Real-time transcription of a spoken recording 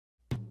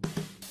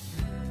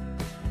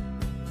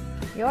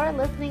You're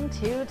listening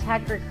to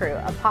Tech Recruit,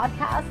 a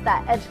podcast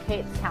that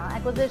educates talent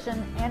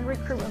acquisition and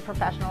recruitment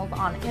professionals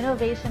on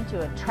innovation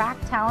to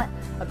attract talent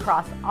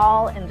across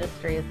all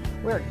industries.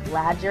 We're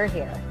glad you're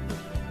here.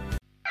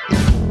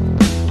 Let's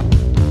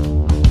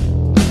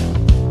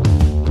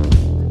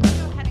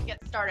go ahead and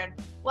get started.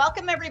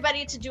 Welcome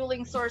everybody to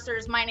Dueling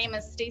Sorcerers. My name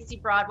is Stacy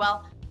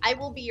Broadwell. I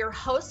will be your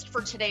host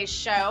for today's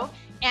show.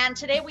 And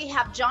today we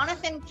have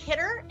Jonathan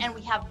Kidder and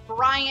we have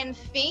Brian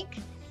Fink.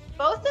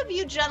 Both of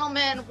you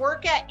gentlemen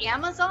work at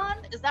Amazon,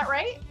 is that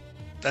right?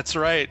 That's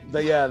right.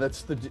 Yeah,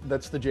 that's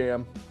the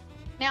jam.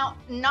 Now,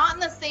 not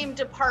in the same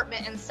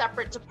department, in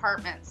separate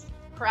departments,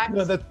 correct?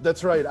 No,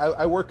 that's right.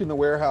 I work in the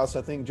warehouse.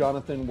 I think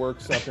Jonathan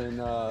works up in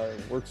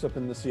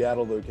the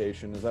Seattle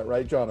location. Is that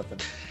right, Jonathan?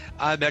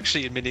 I'm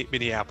actually in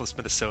Minneapolis,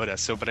 Minnesota.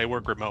 But I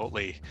work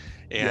remotely,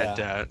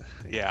 and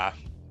yeah.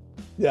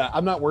 Yeah,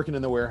 I'm not working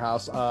in the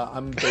warehouse.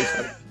 I'm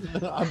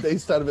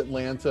based out of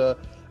Atlanta.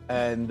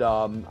 And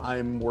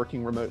I'm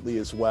working remotely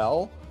as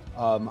well.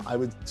 I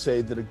would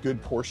say that a good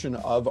portion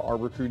of our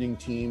recruiting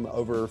team,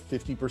 over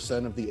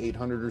 50% of the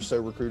 800 or so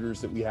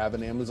recruiters that we have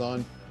in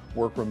Amazon,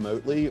 work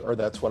remotely, or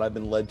that's what I've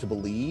been led to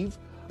believe.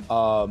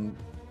 Tom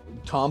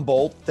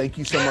Bolt, thank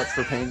you so much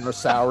for paying our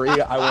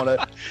salary. I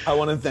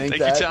want to thank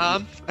you,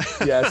 Tom.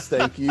 Yes,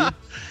 thank you.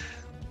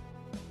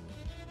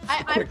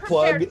 I'm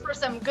prepared for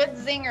some good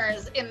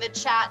zingers in the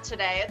chat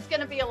today. It's going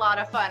to be a lot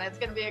of fun. It's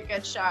going to be a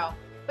good show.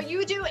 But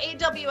you do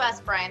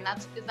AWS, Brian,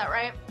 is that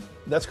right?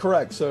 That's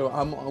correct. So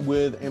I'm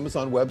with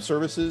Amazon Web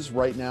Services.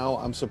 Right now,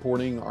 I'm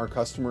supporting our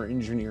customer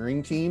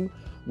engineering team,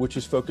 which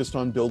is focused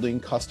on building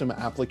custom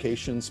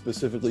applications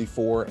specifically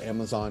for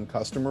Amazon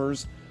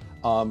customers,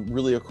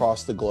 really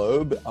across the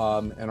globe,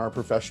 and our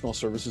professional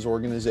services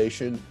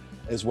organization,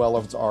 as well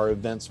as our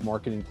events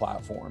marketing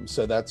platform.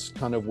 So that's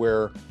kind of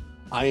where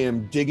I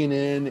am digging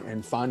in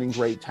and finding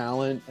great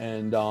talent.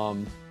 And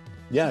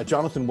yeah,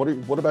 Jonathan,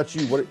 what about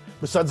you? What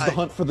besides the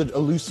hunt for the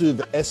elusive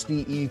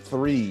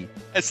SDE3?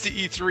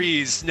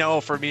 SDE3s,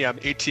 no, for me, I'm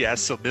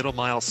ATS, so middle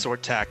mile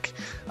sort tech.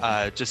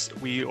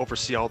 We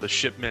oversee all the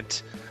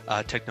shipment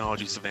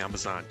technologies of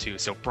Amazon too.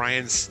 So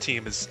Brian's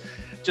team is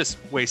just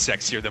way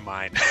sexier than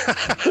mine.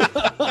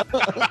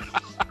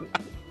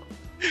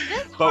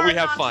 But we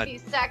have fun. To be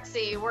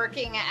sexy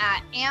working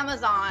at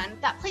Amazon.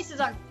 That place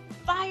is on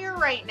fire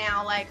right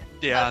now.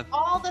 Of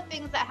all the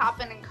things that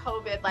happened in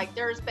COVID,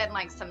 there's been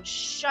some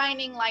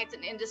shining lights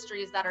in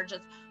industries that are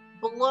just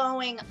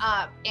blowing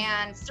up,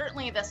 and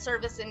certainly the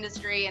service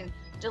industry and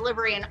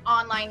delivery and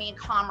online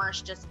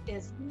e-commerce just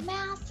is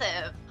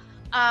massive.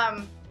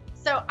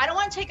 So I don't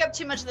want to take up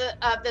too much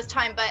of this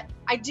time, but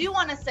I do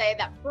want to say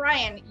that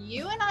Brian,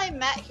 you and I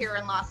met here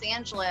in Los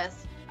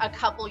Angeles a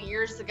couple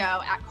years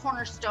ago at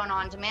Cornerstone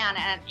On Demand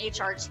at an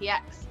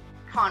HRTX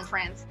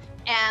conference.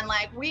 And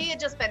we had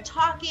just been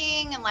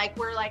talking, and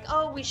we're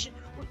oh,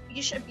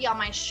 you should be on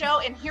my show.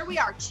 And here we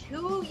are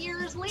 2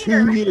 years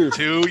later. 2 years.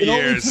 2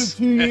 years.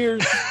 2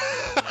 years.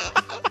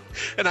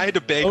 And I had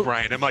to beg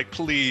Brian. I'm like,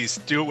 please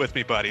do it with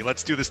me, buddy.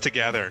 Let's do this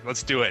together.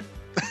 Let's do it.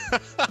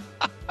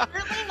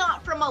 Certainly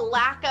not from a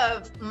lack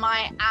of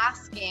my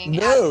asking.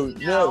 No.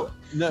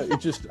 It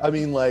just,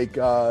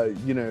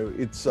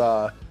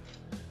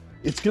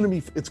 it's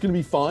gonna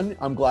be fun.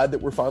 I'm glad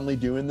that we're finally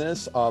doing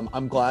this.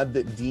 I'm glad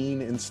that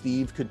Dean and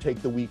Steve could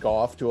take the week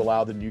off to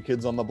allow the new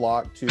kids on the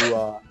block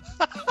to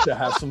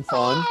have some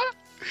fun.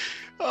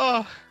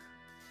 Oh.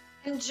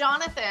 And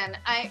Jonathan,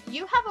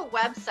 you have a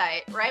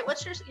website, right?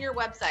 What's your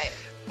website?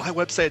 My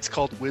website's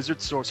called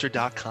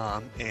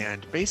wizardsourcer.com,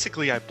 and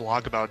basically I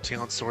blog about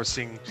talent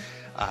sourcing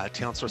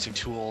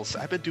tools.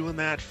 I've been doing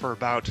that for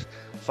about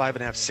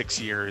 5.5,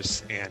 6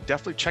 years, and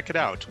definitely check it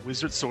out,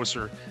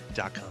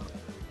 wizardsourcer.com.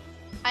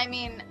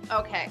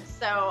 Okay,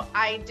 so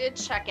I did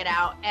check it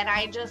out, and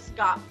I just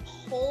got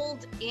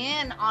pulled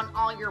in on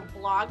all your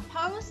blog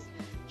posts.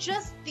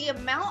 Just the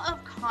amount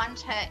of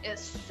content is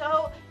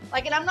so,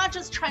 and I'm not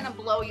just trying to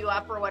blow you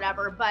up or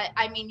whatever, but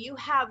you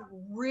have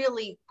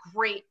really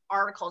great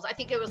articles. I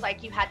think it was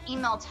you had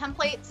email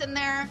templates in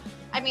there.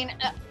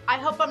 I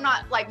hope I'm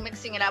not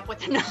mixing it up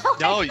with another.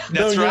 No,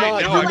 that's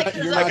right.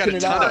 You're I got a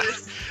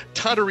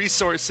ton of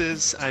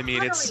resources. And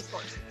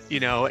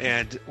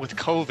with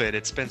COVID,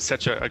 it's been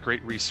such a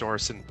great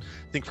resource and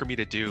thing for me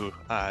to do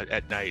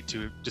at night.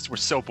 We're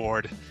so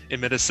bored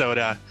in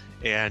Minnesota,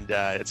 and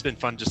it's been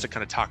fun just to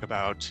kind of talk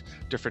about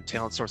different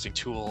talent sourcing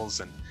tools.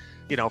 And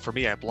for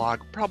me, I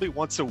blog probably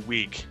once a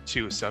week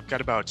too. So I've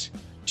got about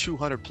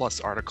 200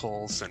 plus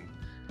articles, and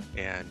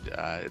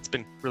it's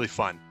been really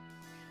fun.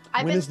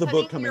 I've when been is the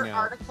putting book coming your out?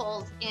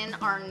 Articles in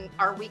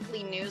our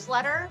weekly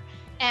newsletter.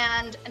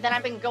 And then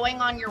I've been going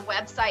on your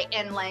website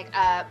and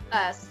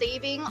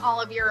saving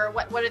all of your,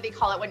 what do they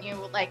call it when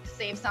you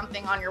save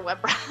something on your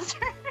web browser?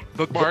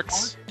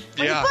 Bookmarks.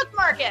 Yeah.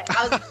 Bookmark it.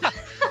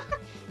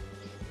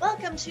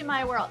 Welcome to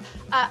my world.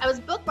 I was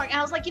bookmarking.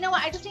 I was like, you know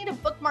what? I just need to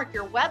bookmark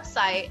your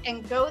website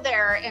and go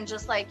there and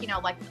just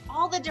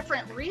all the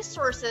different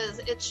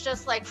resources. It's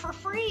just for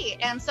free.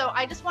 And so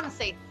I just want to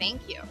say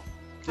thank you.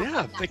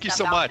 Yeah, thank you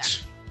so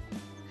much.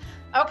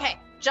 Okay.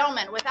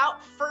 gentlemen,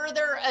 without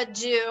further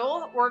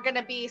ado, we're going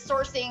to be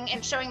sourcing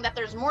and showing that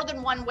there's more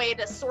than one way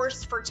to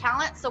source for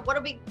talent. So what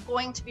are we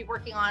going to be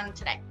working on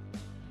today?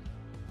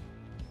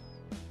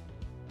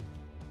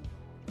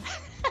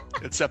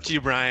 It's up to you,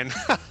 Brian.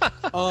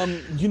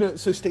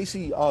 So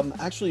Stacy,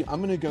 actually,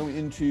 I'm going to go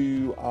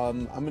into,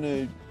 I'm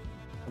going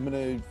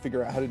to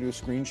figure out how to do a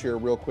screen share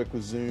real quick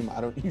with Zoom.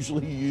 I don't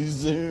usually use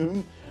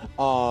Zoom.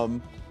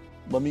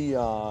 Let me,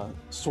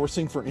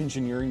 sourcing for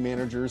engineering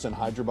managers in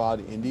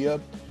Hyderabad, India.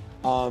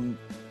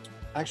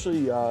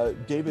 Actually,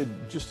 David,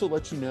 just to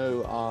let you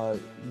know,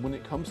 when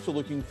it comes to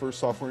looking for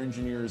software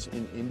engineers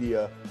in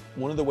India,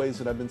 one of the ways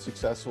that I've been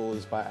successful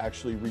is by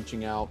actually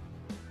reaching out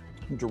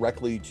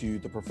directly to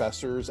the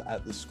professors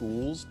at the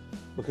schools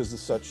because of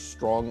such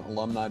strong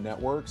alumni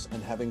networks,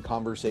 and having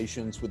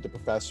conversations with the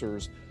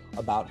professors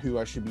about who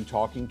I should be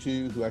talking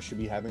to, who I should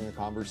be having a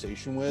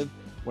conversation with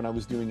when I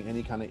was doing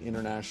any kind of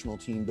international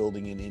team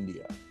building in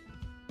India.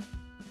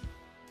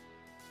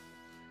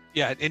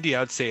 Yeah, in India,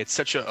 I would say it's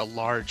such a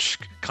large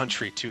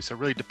country too, so it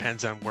really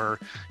depends on where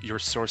you're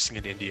sourcing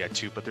in India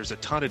too, but there's a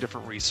ton of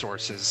different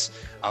resources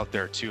out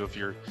there too if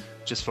you're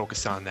just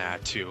focused on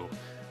that too.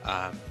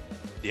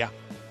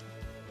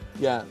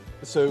 Yeah,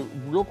 so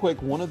real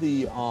quick, one of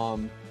the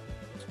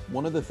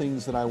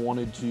things that I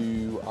wanted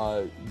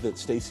to, that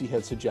Stacy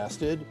had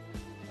suggested,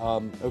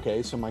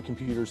 okay, so my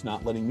computer's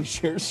not letting me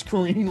share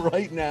screen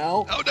right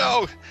now. Oh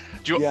no!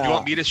 Do you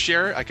want me to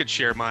share? I could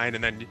share mine,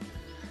 and then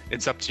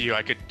it's up to you.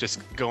 I could just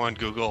go on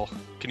Google.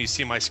 Can you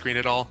see my screen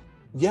at all?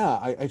 Yeah,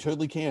 I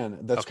totally can.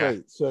 That's okay.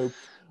 Great. So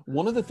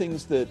one of the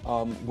things that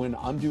when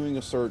I'm doing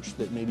a search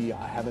that maybe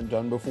I haven't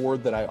done before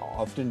that I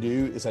often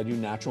do is I do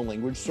natural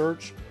language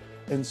search.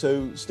 And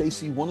so,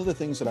 Stacy, one of the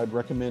things that I'd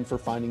recommend for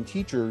finding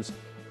teachers,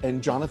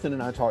 and Jonathan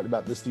and I talked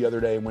about this the other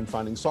day when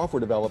finding software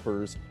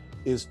developers,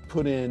 is I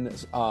put in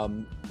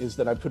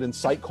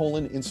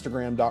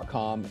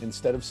site:instagram.com.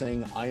 Instead of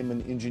saying I am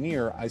an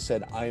engineer, I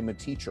said I am a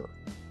teacher.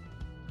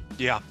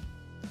 Yeah.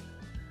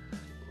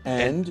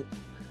 And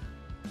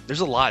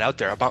there's a lot out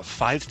there, about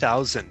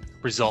 5,000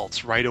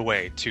 results right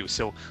away too.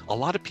 So a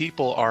lot of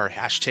people are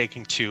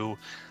hashtagging too,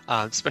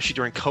 especially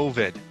during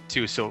COVID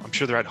too. So I'm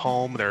sure they're at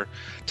home, they're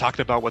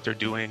talking about what they're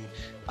doing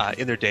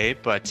in their day,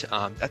 but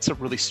that's a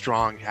really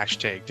strong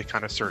hashtag to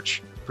kind of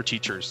search for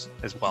teachers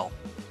as well.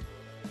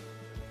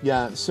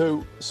 Yeah,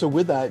 so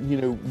with that,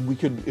 we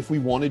could, if we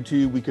wanted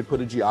to, we could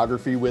put a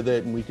geography with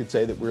it, and we could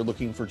say that we're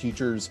looking for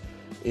teachers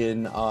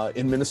in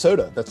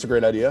Minnesota. That's a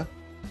great idea.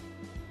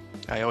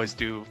 I always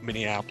do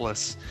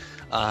Minneapolis.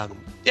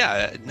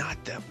 Yeah,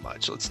 not that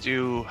much. Let's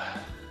do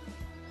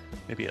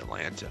maybe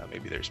Atlanta.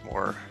 Maybe there's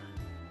more.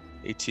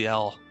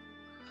 ATL.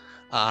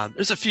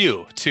 There's a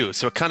few too,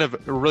 so it kind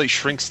of really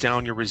shrinks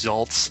down your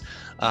results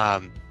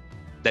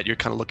that you're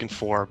kind of looking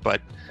for.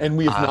 And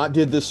we have not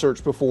did this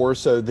search before,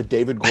 so the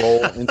David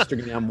Grohl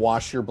Instagram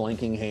 "wash your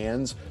blanking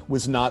hands"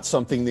 was not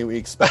something that we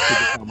expected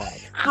to come up.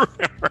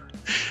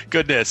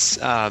 Goodness.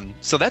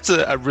 So that's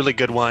a really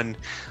good one.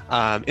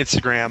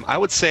 Instagram. I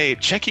would say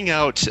checking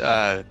out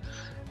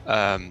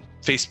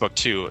Facebook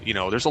too.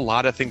 There's a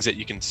lot of things that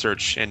you can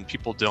search, and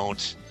people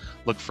don't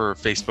look for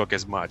Facebook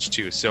as much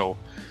too. So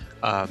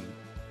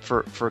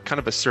for kind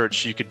of a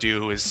search you could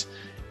do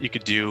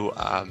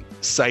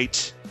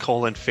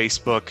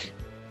site:Facebook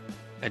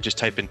and just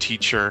type in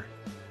teacher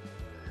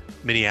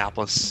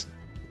Minneapolis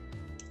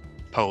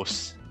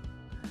posts.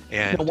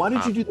 And now, why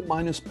did you do the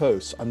minus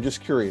posts? I'm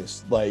just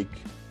curious.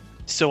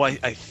 So I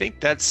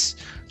think that's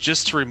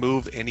just to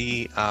remove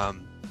any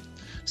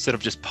instead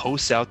of just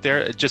posts out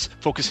there, just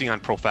focusing on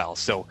profiles.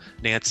 So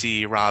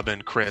Nancy,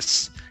 Robin,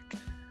 Chris,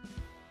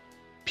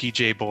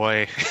 PJ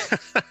Boy,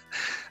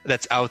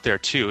 that's out there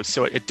too.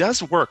 So it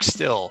does work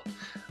still.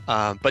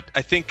 But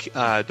I think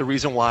the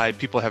reason why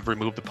people have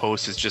removed the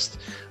posts is just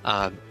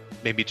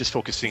maybe just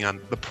focusing on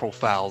the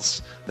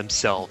profiles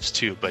themselves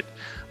too. But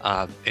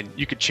and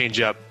you could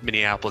change up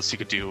Minneapolis. You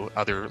could do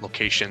other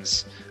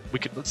locations.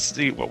 Let's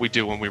see what we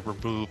do when we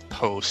remove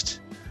post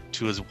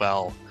too as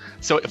well.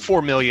 So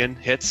 4 million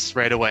hits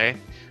right away.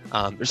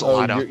 There's a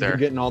lot out there. You're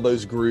getting all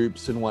those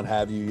groups and what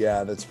have you.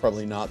 Yeah, that's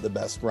probably not the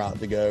best route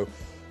to go.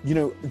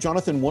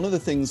 Jonathan, one of the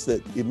things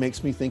that it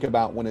makes me think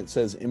about when it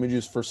says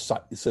images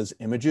it says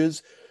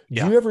images.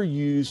 Yeah. Do you ever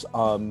use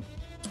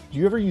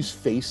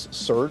face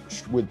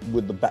search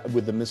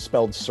with the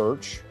misspelled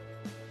searce?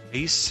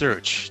 Face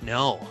search?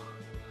 No.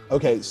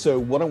 Okay, so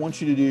what I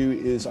want you to do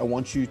is I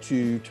want you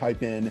to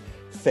type in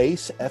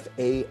face,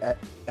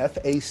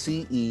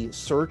 F-A-C-E,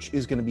 search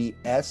is going to be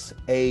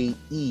S-A-E-R-C-H.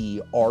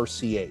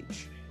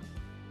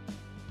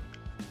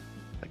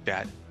 Like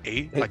that?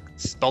 Like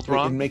spelled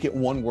wrong? And make it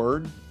one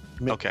word.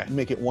 Okay.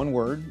 Make it one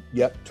word.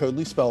 Yep,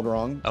 totally spelled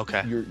wrong.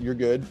 Okay. You're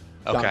good.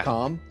 Okay.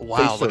 .com.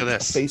 Wow, look at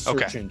this. Face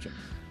search engine.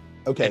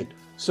 Okay,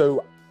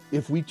 so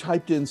if we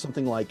typed in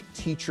something like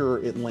Teacher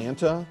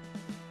Atlanta.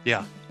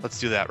 Yeah, let's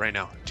do that right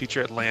now.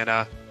 Teacher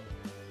Atlanta,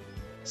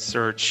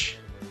 search.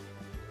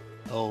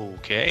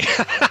 Okay.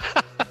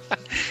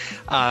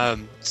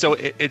 So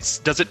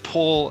does it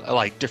pull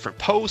like different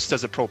posts?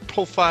 Does it pull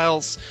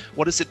profiles?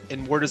 What is it,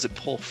 and where does it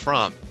pull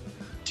from?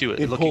 too.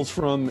 It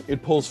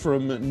pulls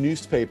from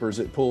newspapers.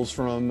 It pulls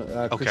from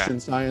Christian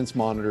Science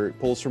Monitor. It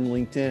pulls from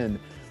LinkedIn.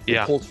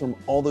 It pulls from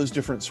all those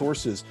different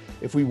sources.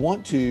 If we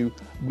want to,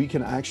 we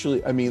can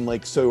actually, I mean,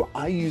 like, so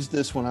I use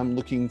this when I'm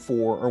looking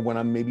for, or when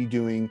I'm maybe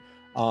doing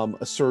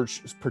a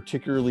search,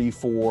 particularly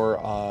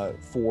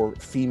for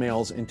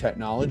females in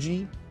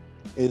technology,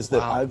 is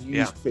that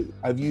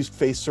I've used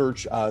Face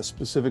Search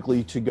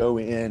specifically to go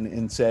in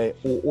and say,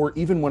 or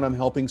even when I'm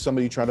helping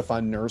somebody try to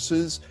find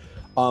nurses.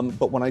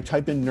 But when I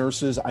type in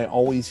nurses, I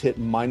always hit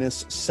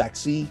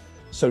 -sexy.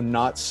 So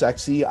not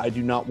sexy. I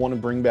do not want to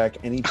bring back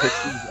any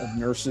pictures of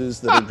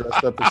nurses that are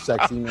dressed up as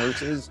sexy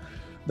nurses.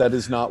 That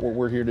is not what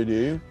we're here to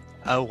do.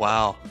 Oh,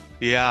 wow.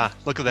 Yeah,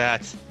 look at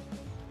that.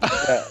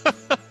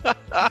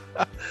 Yeah.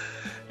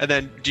 And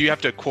then do you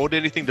have to quote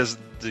anything?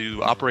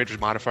 Do operators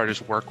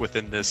modifiers work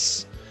within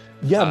this?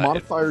 Yeah,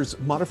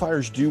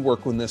 modifiers do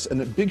work with this.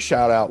 And a big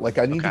shout out, like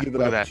I need to give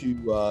it up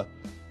to,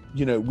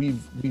 you know,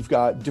 we've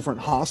got different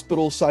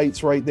hospital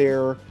sites right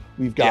there.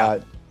 We've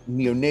got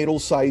neonatal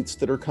sites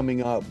that are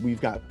coming up. We've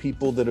got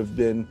people that have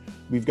been,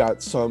 we've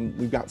got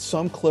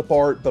some clip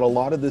art, but a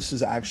lot of this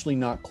is actually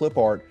not clip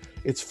art.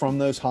 It's from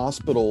those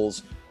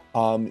hospitals.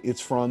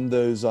 It's from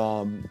those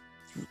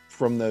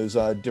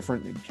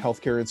different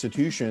healthcare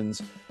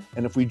institutions.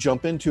 And if we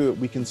jump into it,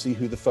 we can see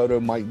who the photo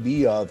might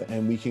be of,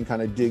 and we can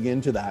kind of dig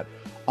into that.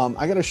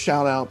 I got to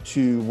shout out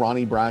to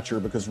Ronnie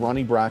Bratcher, because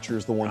Ronnie Bratcher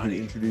is the one who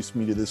introduced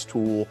me to this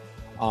tool,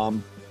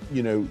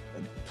 you know,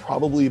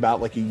 probably about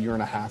like a year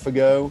and a half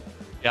ago.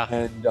 Yeah.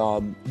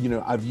 And, you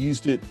know, I've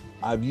used it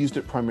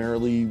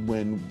primarily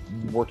when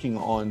working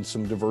on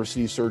some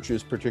diversity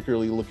searches,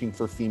 particularly looking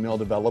for female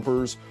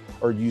developers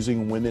or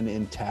using women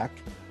in tech,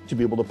 to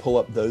be able to pull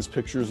up those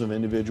pictures of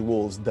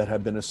individuals that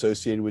have been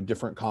associated with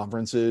different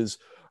conferences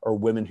or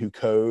women who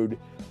code,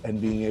 and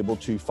being able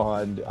to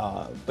find,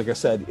 like I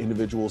said,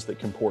 individuals that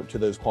comport to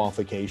those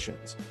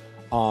qualifications.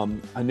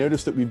 I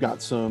noticed that we've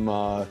got some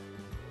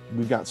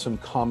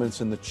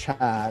comments in the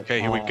chat. Okay,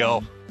 here we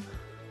go.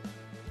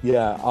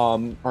 Yeah.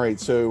 All right.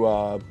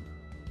 So,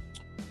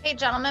 hey,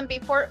 gentlemen,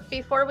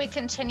 before we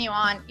continue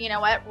on, you know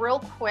what? Real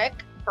quick,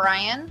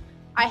 Brian,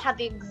 I had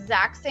the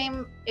exact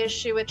same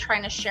issue with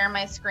trying to share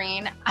my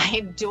screen.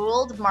 I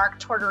dueled Mark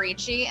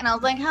Tortorici, and I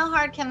was like, how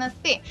hard can this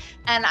be?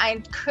 And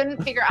I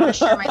couldn't figure out how to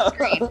share my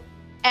screen.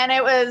 And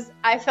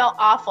I felt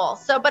awful.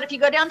 So, but if you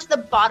go down to the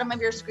bottom of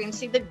your screen,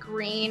 see the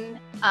green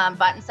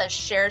button says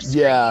share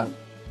screen. Yeah.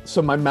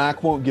 So my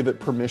Mac won't give it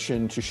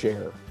permission to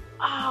share.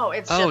 Oh,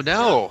 it's just,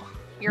 no.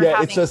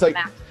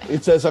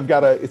 It says I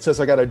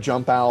gotta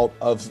jump out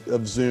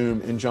of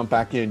Zoom and jump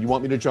back in. You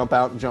want me to jump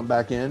out and jump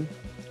back in?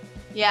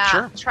 Yeah,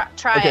 sure.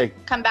 Try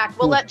it. Come back.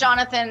 We'll let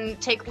Jonathan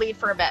take lead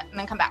for a bit and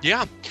then come back.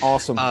 Yeah.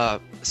 Awesome.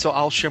 So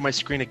I'll share my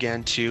screen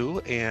again too.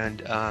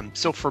 And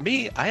so for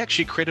me, I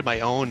actually created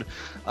my own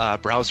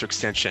browser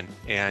extension,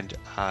 and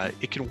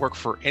it can work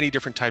for any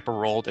different type of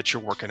role that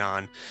you're working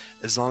on,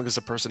 as long as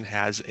the person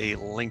has a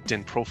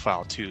LinkedIn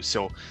profile too.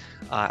 So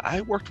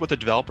I worked with a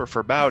developer for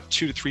about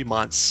 2 to 3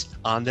 months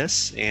on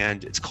this,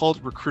 and it's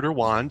called Recruiter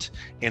Wand,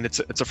 and it's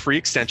a free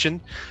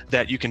extension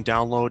that you can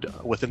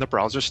download within the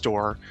browser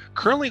store.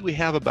 Currently, we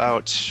have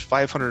about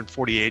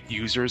 548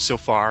 users so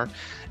far,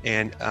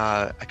 and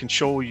I can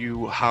show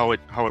you how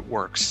it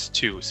works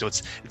too. So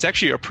it's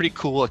actually a pretty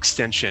cool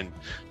extension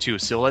too.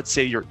 So let's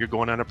say you're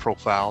going on a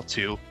profile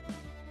too,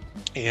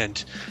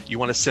 and you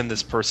want to send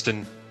this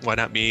person, why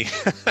not me,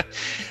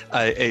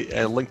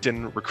 a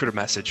LinkedIn recruiter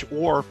message,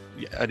 or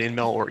an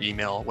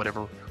email,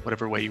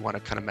 whatever way you want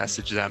to kind of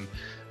message them.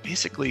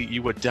 Basically,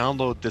 you would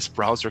download this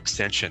browser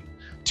extension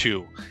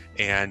too,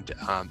 and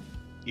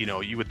you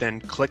know, you would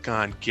then click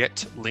on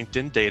Get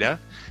LinkedIn Data,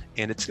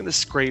 and it's going to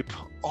scrape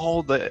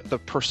all the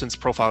person's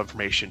profile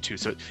information too.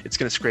 So it's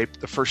going to scrape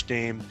the first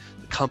name,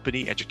 the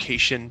company,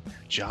 education,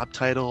 job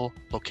title,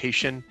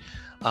 location.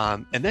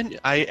 And then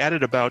I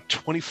added about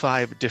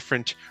 25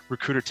 different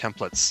recruiter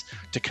templates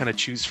to kind of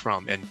choose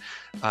from. And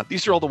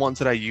these are all the ones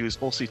that I use,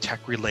 mostly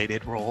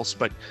tech-related roles,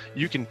 but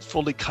you can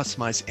fully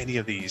customize any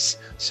of these.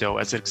 So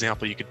as an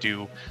example, you could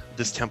do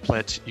this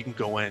template, you can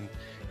go in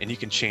and you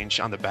can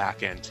change on the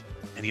back end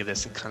any of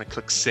this and kind of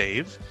click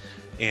Save.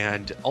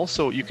 And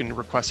also you can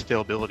request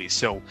availability.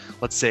 So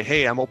let's say,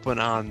 hey, I'm open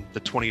on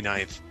the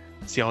 29th.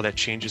 See how that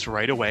changes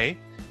right away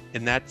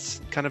in that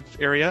kind of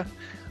area.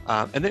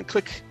 And then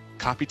click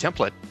Copy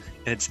Template.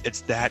 And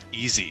it's that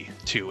easy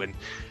too. And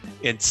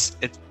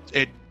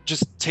it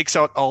just takes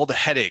out all the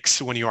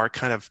headaches when you are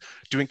kind of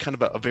doing kind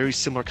of a very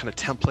similar kind of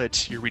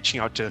template. You're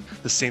reaching out to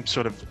the same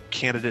sort of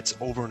candidates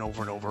over and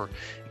over and over.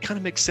 It kind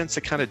of makes sense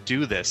to kind of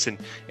do this and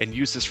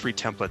use this free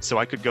template. So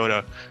I could go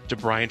to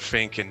Brian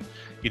Fink, and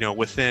you know,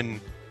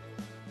 within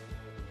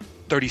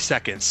 30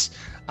 seconds,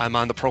 I'm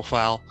on the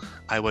profile.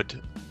 I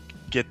would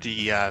get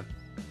the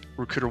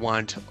Recruiter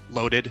Wand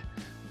loaded,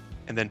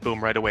 and then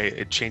boom, right away,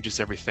 it changes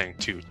everything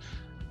too.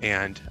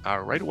 And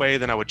right away,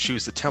 then I would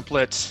choose the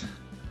template,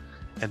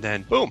 and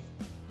then boom,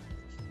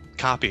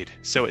 copied.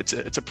 So it's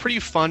a pretty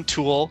fun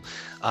tool.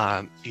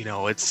 You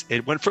know,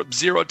 it went from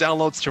 0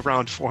 downloads to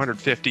around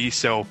 450,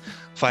 so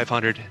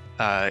 500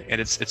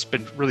 and it's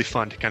been really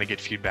fun to kind of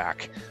get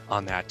feedback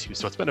on that too.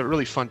 So it's been a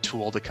really fun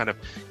tool to kind of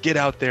get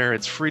out there.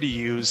 It's free to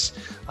use.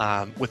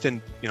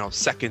 Within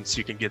seconds,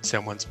 you can get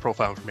someone's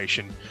profile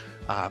information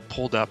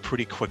pulled up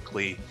pretty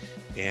quickly.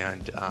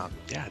 And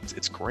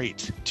it's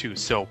great too.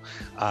 So,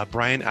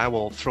 Brian, I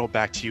will throw it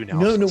back to you now.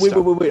 No,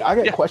 wait. I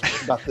got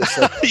questions about this.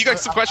 You got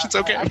some questions?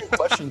 Okay. I got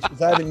questions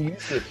because I haven't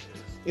used it.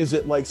 Is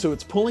it like, so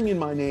it's pulling in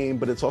my name,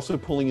 but it's also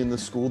pulling in the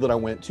school that I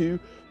went to?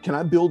 Can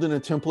I build in a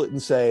template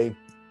and say,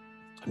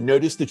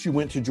 notice that you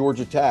went to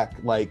Georgia Tech?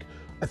 Like,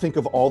 I think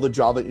of all the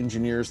Java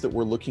engineers that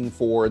we're looking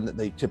for and that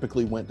they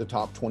typically went to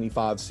top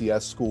 25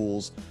 CS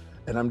schools.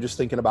 And I'm just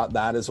thinking about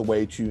that as a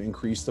way to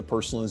increase the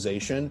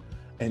personalization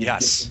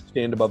and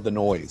stand above the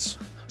noise.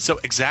 So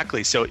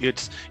exactly. So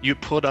you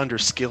put under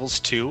skills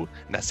too,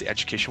 and that's the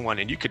education one.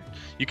 And you could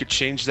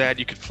change that.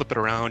 You could flip it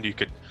around. You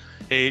could,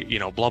 hey,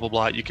 blah blah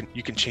blah. You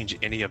can change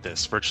any of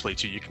this virtually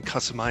too. You can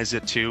customize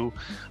it too.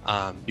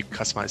 You can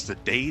customize the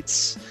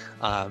dates.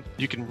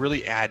 You can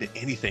really add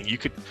anything. You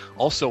could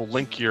also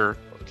link your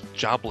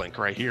job link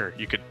right here.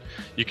 You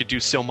could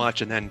do so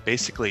much, and then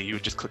basically you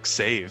would just click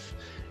save.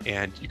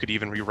 And you could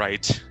even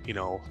rewrite,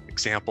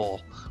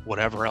 example,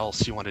 whatever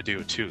else you want to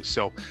do too.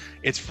 So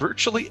it's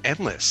virtually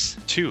endless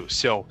too.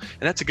 So,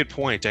 and that's a good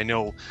point. I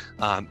know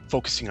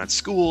focusing on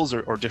schools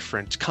or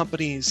different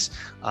companies,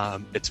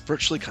 it's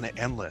virtually kind of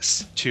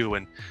endless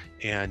too.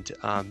 And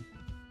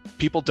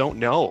people don't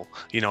know,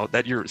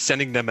 that you're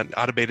sending them an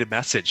automated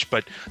message,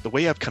 but the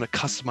way I've kind of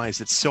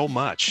customized it so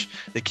much,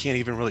 they can't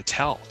even really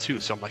tell too.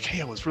 So I'm like,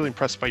 hey, I was really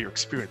impressed by your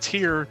experience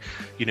here.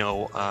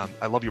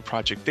 I love your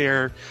project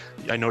there.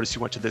 I noticed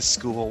you went to this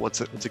school.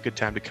 What's a good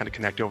time to kind of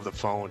connect over the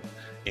phone?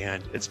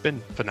 And it's been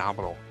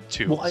phenomenal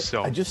too. Well,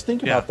 I just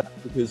think about that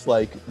because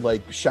like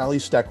Shally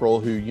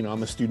Steckrell, who,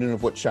 I'm a student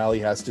of what Shally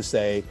has to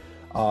say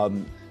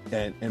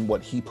and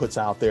what he puts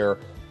out there.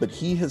 But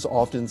he has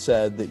often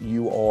said that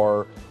you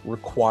are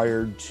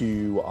required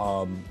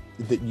to,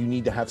 that you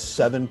need to have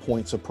 7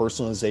 points of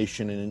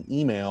personalization in an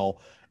email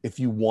if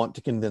you want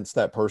to convince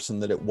that person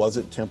that it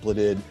wasn't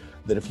templated,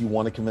 that if you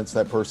want to convince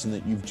that person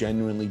that you've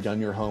genuinely done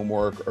your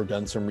homework or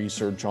done some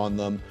research on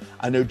them.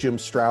 I know Jim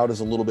Stroud is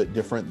a little bit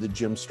different. That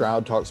Jim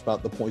Stroud talks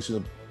about the points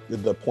of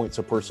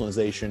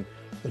personalization,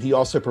 but he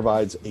also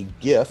provides a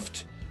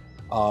gift,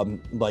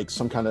 like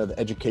some kind of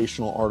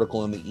educational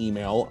article in the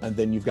email. And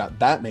then you've got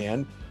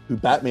Batman, who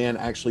Batman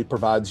actually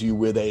provides you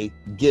with a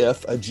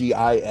GIF, a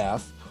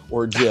GIF,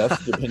 or a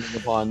GIF, depending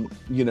upon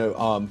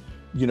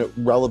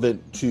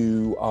relevant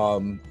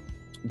to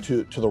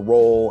the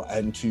role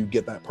and to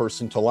get that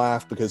person to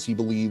laugh, because he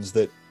believes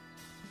that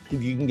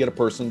if you can get a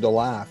person to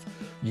laugh,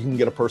 you can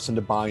get a person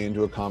to buy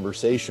into a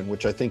conversation,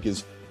 which I think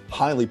is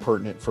highly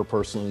pertinent for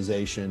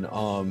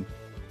personalization.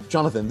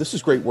 Jonathan, this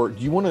is great work.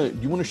 Do you want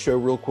to show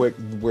real quick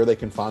where they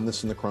can find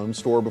this in the Chrome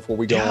store before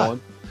we go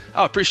on?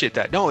 Oh, appreciate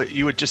that. No,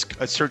 you would just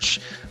search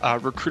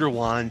Recruiter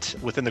Wand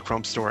within the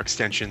Chrome store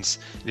extensions,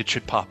 and it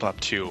should pop up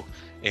too.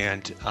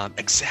 And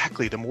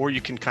exactly, the more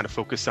you can kind of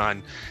focus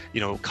on,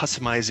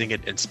 customizing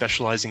it and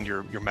specializing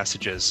your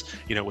messages,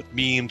 with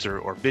memes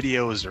or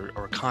videos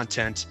or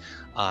content,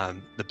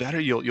 the better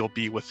you'll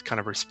be with kind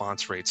of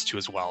response rates too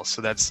as well.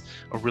 So that's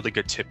a really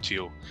good tip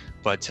too.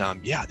 But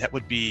that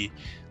would be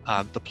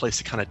the place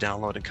to kind of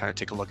download and kind of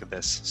take a look at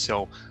this.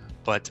 So,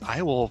 but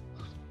I will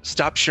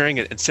stop sharing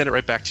it and send it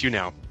right back to you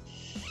now.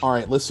 All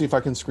right, let's see if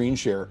I can screen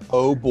share.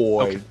 Oh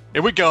boy. Okay.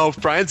 Here we go.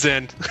 Brian's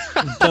in.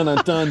 Dun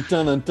dun dun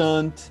dun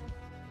dun.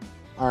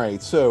 All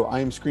right, so I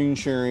am screen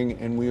sharing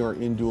and we are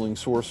in Dueling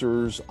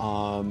Sorcerers.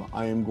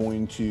 I am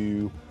going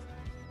to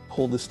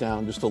pull this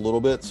down just a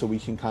little bit so we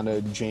can kind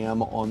of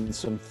jam on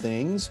some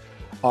things.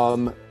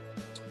 Mr.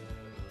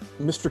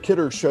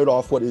 Kidder showed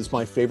off what is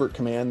my favorite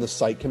command, the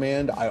site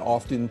command. I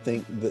often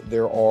think that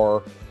there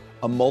are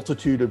a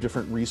multitude of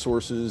different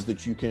resources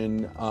that you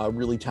can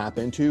really tap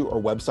into,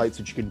 or websites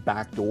that you can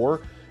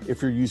backdoor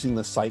if you're using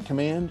the site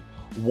command.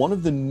 One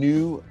of the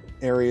new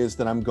areas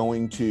that I'm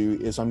going to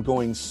is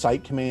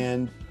site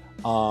command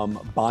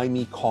buy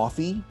me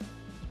coffee.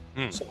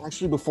 So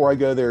actually, before I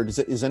go there,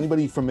 is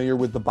anybody familiar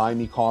with the Buy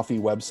Me Coffee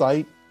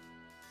website?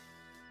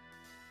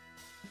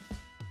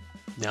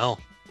 No.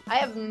 I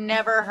have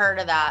never heard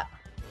of that.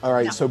 All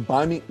right, no. So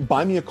Buy Me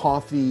a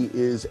Coffee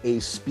is a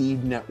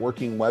speed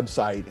networking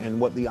website, and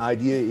what the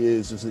idea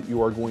is that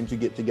you are going to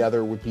get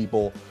together with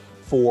people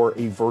for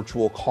a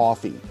virtual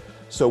coffee.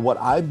 So what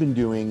I've been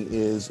doing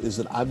is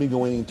that I've been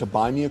going to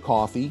Buy Me a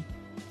Coffee,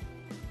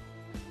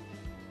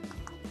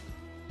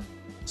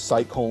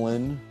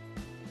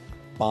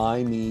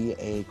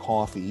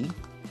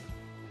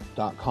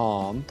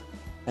 buymeacoffee.com.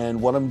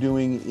 And what I'm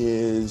doing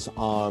is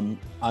I'm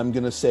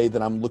going to say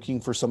that I'm looking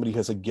for somebody who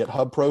has a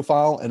GitHub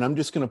profile, and I'm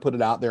just going to put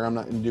it out there. I'm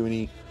not going to do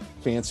any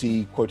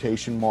fancy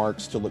quotation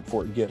marks to look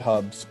for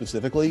GitHub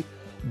specifically,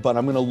 but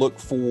I'm going to look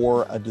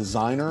for a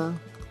designer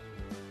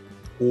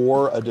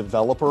or a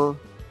developer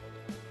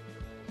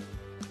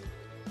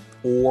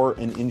or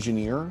an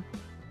engineer.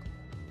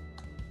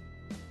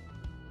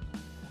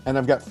 And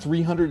I've got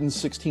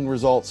 316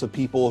 results of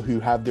people who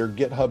have their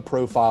GitHub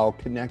profile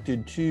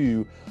connected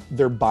to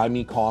their Buy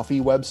Me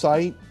Coffee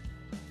website.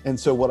 And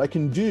so what I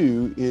can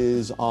do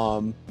is,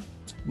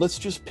 let's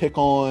just pick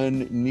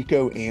on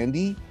Nico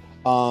Andy.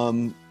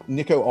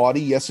 Nico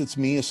Audi, yes, it's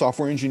me, a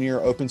software engineer,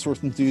 open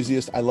source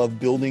enthusiast. I love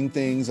building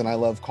things and I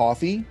love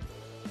coffee.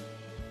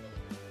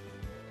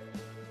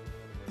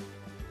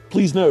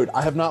 Please note,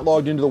 I have not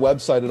logged into the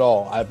website at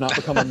all. I have not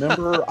become a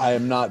member. I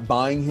am not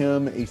buying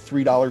him a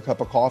 $3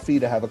 cup of coffee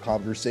to have a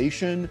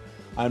conversation.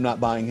 I'm not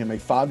buying him a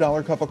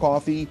 $5 cup of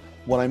coffee.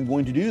 What I'm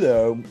going to do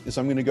though, is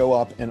I'm going to go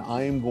up and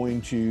I'm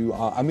going to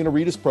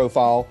read his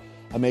profile.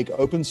 I make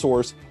open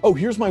source. Oh,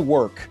 here's my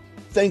work.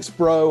 Thanks,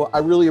 bro. I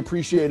really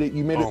appreciate it.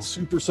 You made it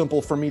super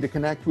simple for me to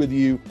connect with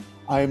you.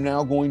 I am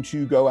now going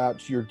to go out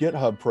to your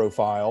GitHub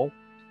profile.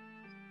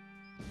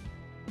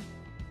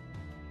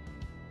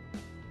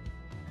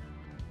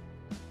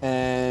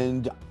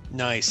 And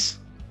nice.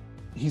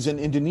 He's in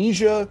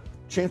Indonesia.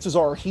 Chances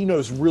are he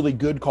knows really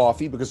good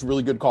coffee, because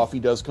really good coffee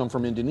does come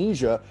from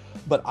Indonesia,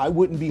 but I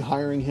wouldn't be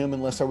hiring him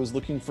unless I was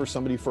looking for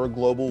somebody for a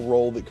global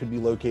role that could be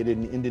located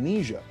in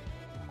Indonesia.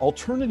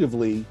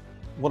 Alternatively,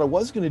 what I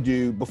was going to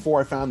do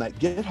before I found that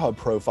GitHub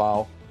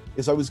profile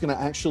is I was going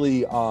to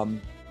actually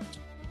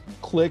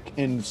click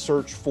and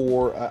search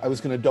for, I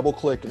was going to double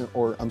click,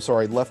 or I'm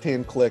sorry,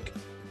 left-hand click,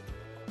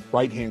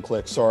 right-hand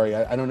click, sorry,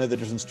 I don't know the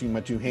difference between my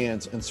two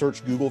hands, and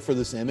search Google for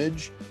this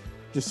image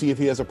to see if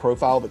he has a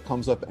profile that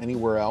comes up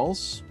anywhere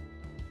else.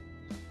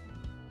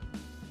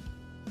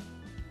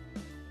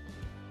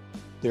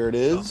 There it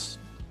is.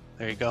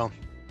 There you go.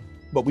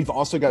 But we've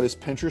also got his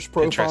Pinterest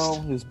profile,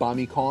 his Buy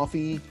Me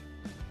Coffee.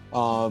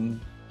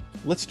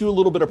 Let's do a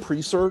little bit of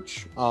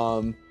pre-search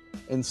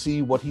and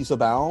see what he's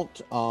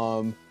about.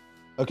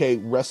 Okay,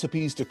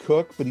 recipes to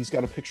cook, but he's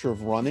got a picture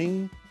of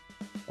running.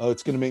 Oh,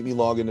 it's going to make me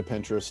log into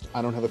Pinterest.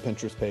 I don't have a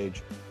Pinterest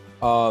page.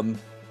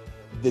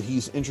 That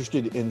he's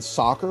interested in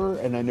soccer,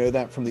 and I know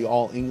that from the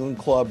All England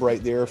Club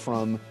right there,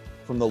 from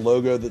the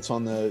logo that's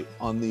on the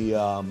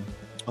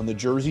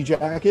jersey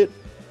jacket.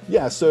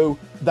 Yeah, so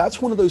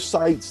that's one of those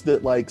sites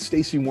that, like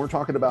Stacy, we're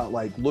talking about,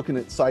 like looking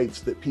at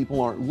sites that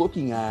people aren't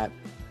looking at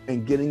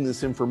and getting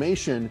this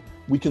information.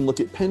 We can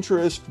look at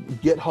Pinterest.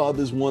 GitHub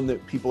is one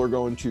that people are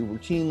going to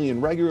routinely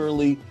and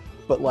regularly,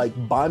 but like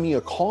Buy Me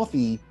a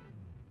Coffee,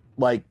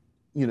 like,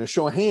 you know,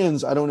 show of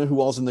hands, I don't know who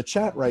all's in the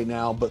chat right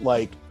now, but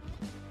like,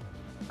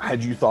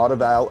 had you thought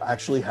about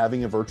actually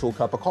having a virtual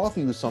cup of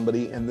coffee with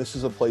somebody? And this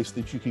is a place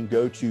that you can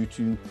go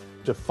to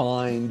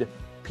find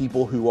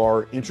people who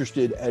are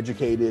interested,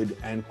 educated,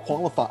 and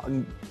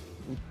qualified.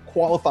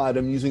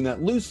 I'm using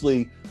that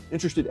loosely,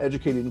 interested,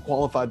 educated, and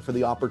qualified for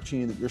the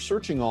opportunity that you're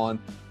searching on,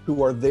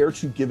 who are there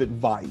to give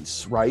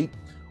advice, right?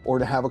 Or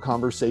to have a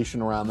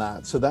conversation around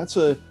that. So that's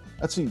a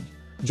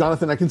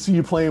Jonathan, I can see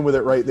you playing with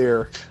it right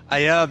there. I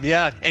am,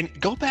 yeah. And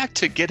go back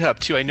to GitHub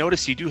too. I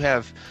noticed you do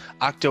have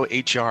Octo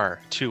HR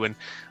too, and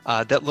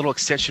that little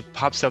extension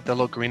pops up, that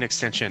little green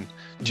extension.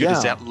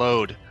 Does that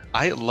load?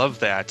 I love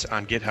that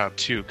on GitHub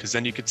too, because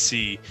then you could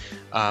see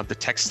the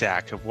tech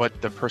stack of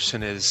what the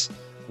person is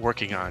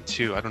working on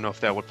too. I don't know if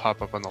that would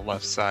pop up on the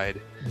left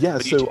side. Yeah.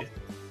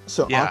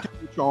 So yeah.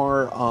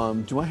 Octo HR,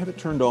 do I have it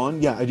turned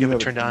on? Yeah, I do.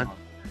 Have it turned on.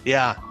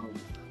 Yeah.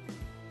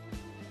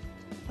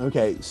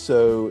 Okay,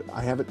 so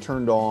I have it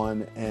turned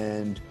on,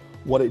 and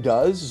what it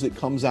does is it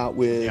comes out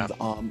with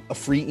a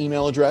free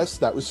email address.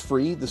 That was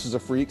free. This is a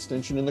free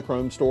extension in the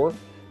Chrome store.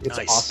 It's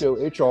nice. Octo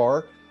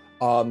HR.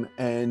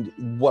 And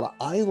what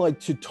I like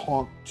to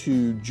talk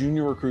to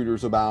junior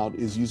recruiters about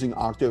is using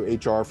Octo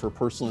HR for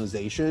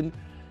personalization,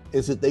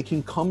 is that they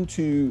can come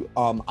to,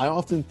 I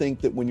often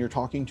think that when you're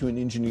talking to an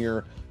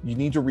engineer, you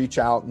need to reach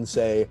out and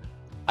say,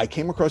 I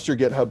came across your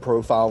GitHub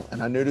profile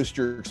and I noticed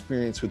your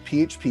experience with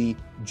PHP,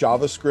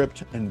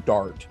 JavaScript, and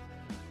Dart.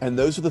 And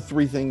those are the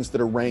three things that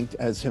are ranked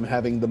as him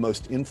having the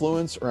most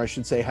influence, or I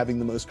should say having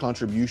the most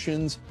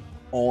contributions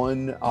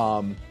on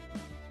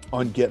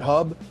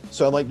GitHub.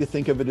 So I like to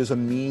think of it as a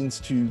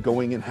means to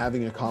going and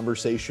having a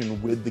conversation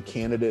with the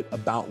candidate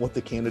about what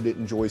the candidate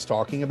enjoys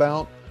talking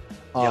about.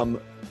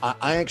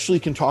 I actually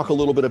can talk a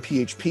little bit of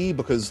PHP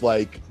because,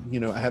 like, you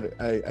know,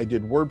 I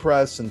did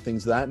WordPress and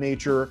things of that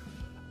nature.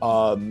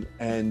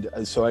 And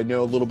so I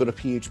know a little bit of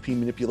PHP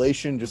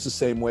manipulation, just the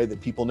same way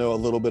that people know a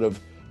little bit of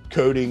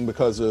coding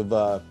because of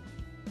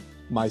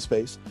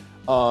MySpace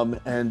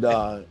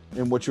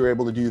and what you were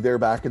able to do there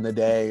back in the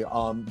day.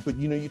 But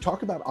you know, you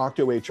talk about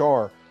Octo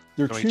HR.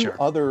 There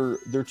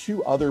are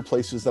two other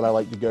places that I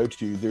like to go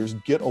to. There's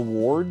Git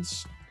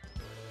Awards.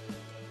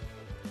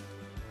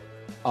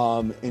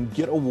 And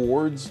Git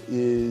Awards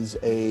is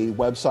a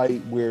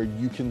website where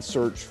you can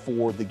search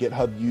for the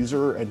GitHub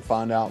user and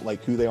find out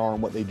like who they are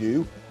and what they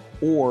do.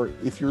 Or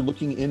if you're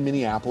looking in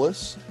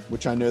Minneapolis,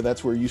 which I know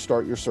that's where you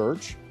start your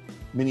search,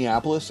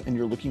 Minneapolis, and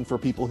you're looking for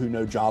people who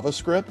know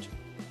JavaScript,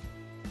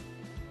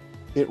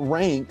 it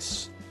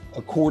ranks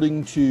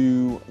according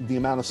to the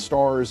amount of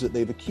stars that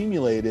they've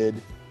accumulated,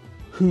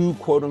 who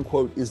quote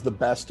unquote is the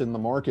best in the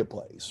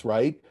marketplace,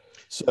 right?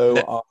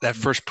 So that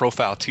first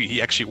profile too,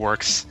 he actually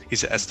works.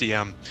 He's an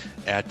SDM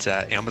at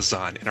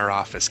Amazon in our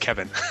office,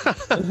 Kevin.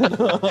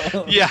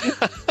 Yeah.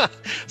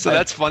 So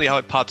that's funny how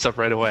it pops up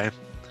right away.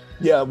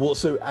 Yeah, well,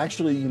 so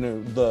actually,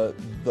 the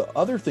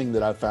other thing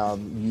that I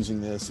found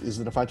using this is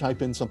that if I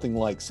type in something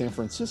like San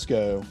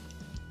Francisco,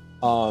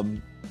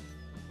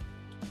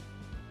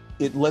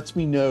 it lets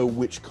me know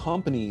which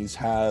companies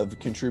have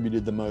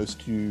contributed the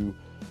most to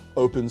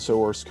open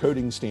source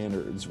coding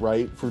standards,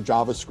 right? For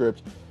JavaScript.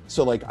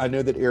 So like, I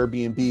know that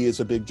Airbnb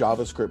is a big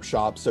JavaScript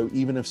shop. So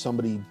even if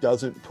somebody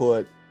doesn't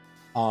put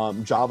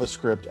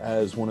JavaScript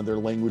as one of their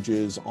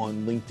languages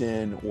on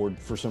LinkedIn, or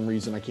for some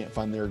reason I can't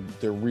find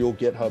their real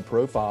GitHub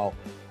profile,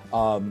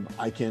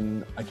 I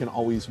can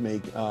always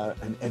make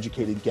an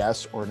educated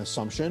guess or an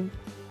assumption.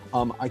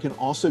 I can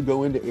also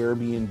go into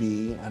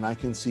Airbnb and I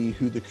can see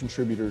who the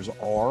contributors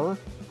are,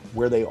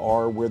 where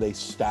they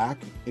stack,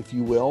 if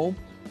you will.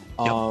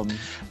 Yep.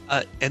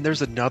 And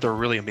there's another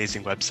really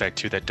amazing website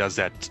too that does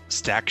that,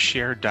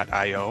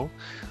 stackshare.io.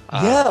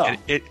 Yeah.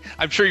 And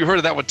I'm sure you've heard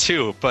of that one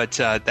too, but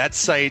that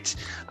site,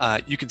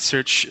 you can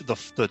search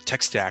the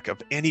tech stack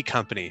of any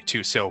company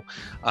too. So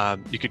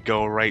you could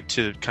go right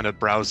to kind of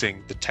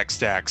browsing the tech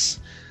stacks,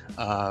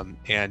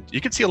 and you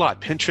can see a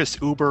lot: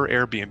 Pinterest, Uber,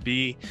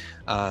 Airbnb,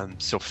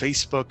 so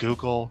Facebook,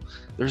 Google.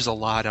 There's a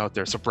lot out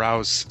there. So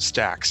browse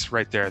stacks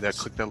right there.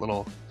 Click that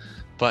little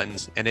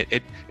buttons, and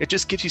it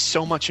just gives you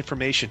so much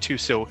information too.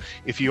 So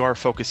if you are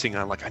focusing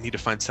on like, I need to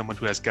find someone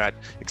who has got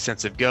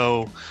extensive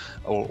Go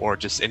or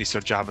just any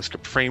sort of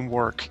JavaScript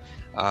framework,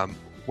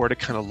 where to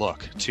kind of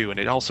look too. And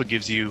it also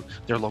gives you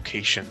their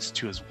locations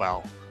too as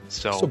well.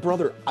 So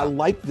brother, I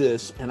like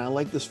this, and I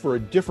like this for a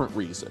different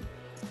reason.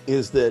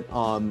 Is that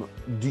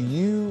do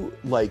you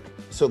like,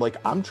 so like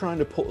I'm trying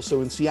to pull,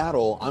 so in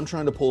Seattle, I'm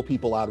trying to pull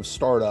people out of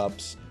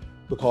startups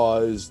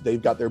because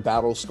they've got their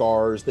battle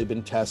scars, they've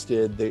been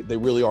tested, they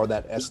really are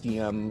that that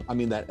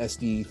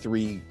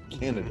SD3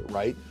 candidate,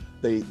 right?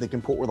 They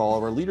comport with all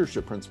of our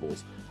leadership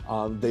principles.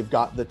 They've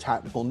got the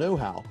technical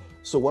know-how.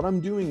 So what I'm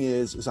doing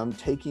is I'm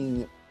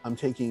taking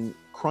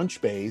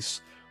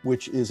Crunchbase,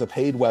 which is a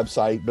paid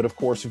website, but of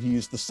course, if you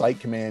use the site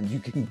command, you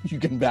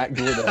can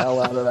backdoor the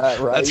hell out of that,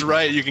 right? That's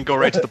right. You can go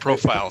right to the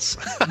profiles.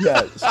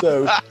 Yeah.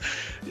 So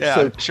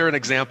share an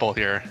example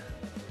here.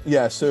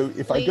 Yeah, so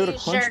if I go to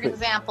Crunchbase, share an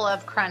example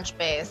of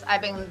Crunchbase.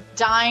 I've been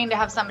dying to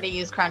have somebody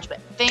use Crunchbase.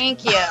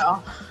 Thank you.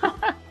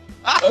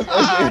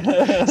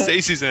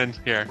 Stacy's in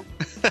here.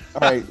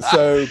 All right,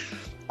 so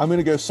I'm going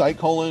to go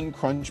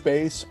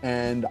Crunchbase,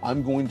 and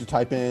I'm going to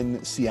type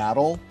in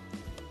Seattle,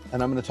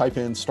 and I'm going to type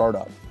in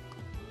startup.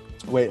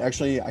 Wait,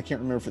 actually, I can't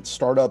remember if it's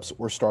startups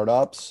or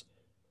startups.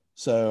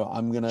 So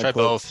I'm going to try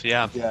both.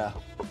 Yeah. Yeah,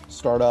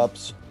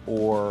 startups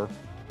or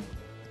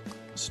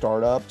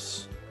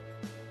startups.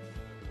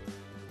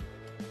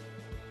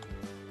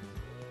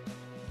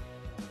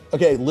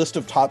 Okay, list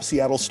of top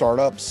Seattle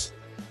startups,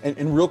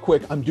 and real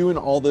quick, I'm doing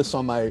all this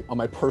on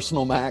my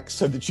personal Mac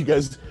so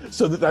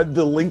that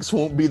the links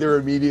won't be there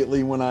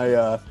immediately when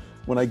I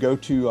go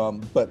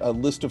to. But a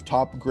list of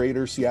top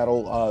greater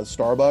Seattle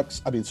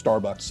startups.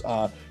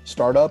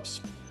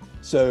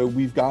 So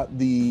we've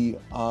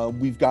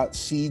got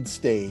Seed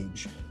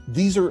Stage.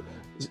 These are,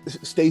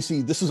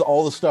 Stacy, this is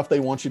all the stuff they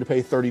want you to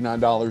pay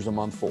 $39 a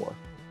month for.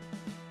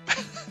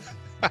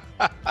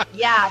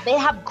 Yeah, they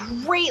have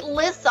great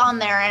lists on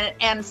there,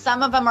 and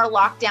some of them are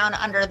locked down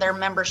under their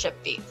membership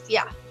fees.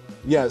 Yeah.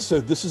 Yeah, so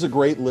this is a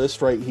great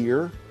list right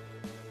here.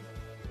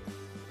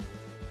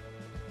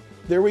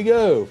 There we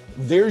go.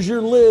 There's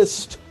your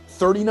list.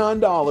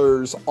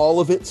 $39,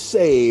 all of it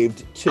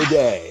saved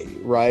today,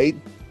 right?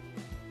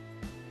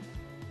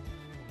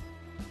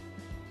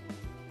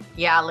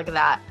 Yeah, look at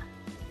that.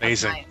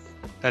 Amazing. Nice.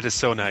 That is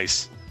so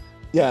nice.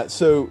 Yeah,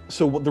 so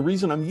the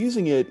reason I'm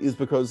using it is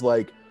because,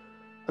 like,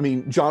 I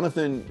mean,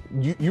 Jonathan,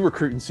 you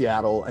recruit in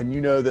Seattle, and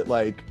you know that,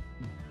 like,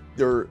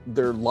 there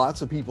are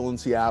lots of people in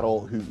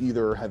Seattle who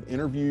either have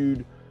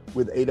interviewed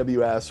with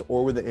AWS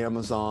or with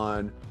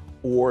Amazon,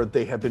 or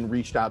they have been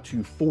reached out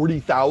to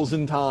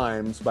 40,000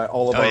 times by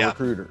all of our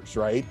recruiters,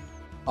 right?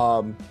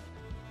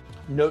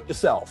 Note to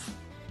self: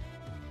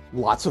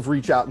 lots of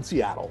reach out in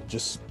Seattle.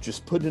 Just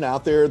putting it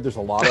out there. There's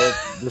a lot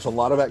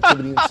of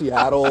activity in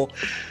Seattle.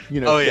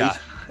 You know,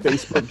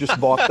 Facebook just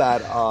bought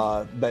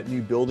that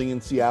new building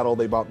in Seattle.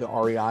 They bought the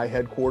REI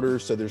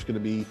headquarters, so there's going to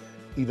be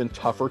even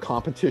tougher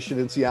competition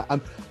in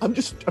Seattle. I'm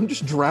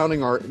just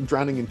drowning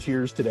in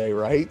tears today,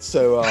 right?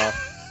 So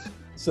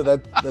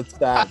that's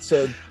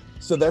that.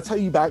 So that's how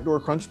you backdoor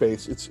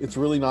Crunchbase. It's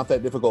really not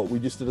that difficult. We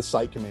just did a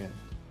site command.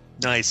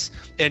 Nice.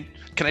 And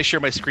can I share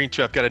my screen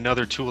too? I've got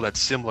another tool that's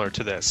similar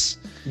to this.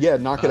 Yeah,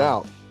 knock it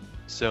out.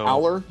 So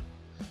Owler.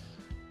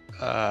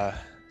 I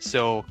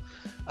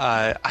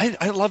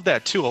love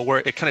that tool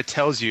where it kind of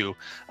tells you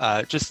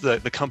just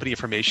the company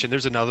information.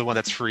 There's another one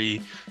that's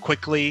free,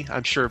 Quickly.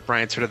 I'm sure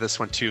Brian's heard of this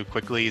one too.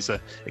 Quickly is an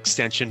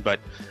extension,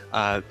 but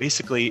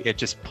basically it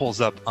just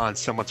pulls up on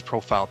someone's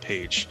profile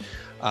page.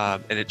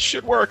 And it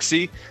should work.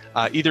 See,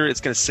 either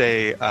it's going to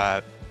say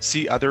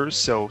see others,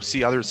 so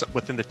see others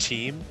within the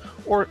team,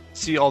 or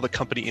see all the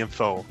company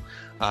info.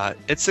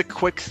 It's a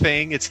quick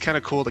thing. It's kind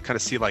of cool to kind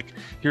of see like,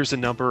 here's a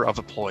number of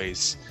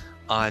employees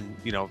on,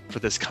 for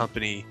this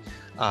company,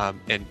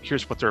 and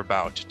here's what they're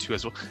about too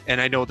as well. And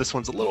I know this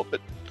one's a little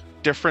bit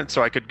different,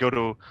 so I could go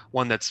to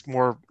one that's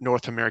more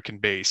North American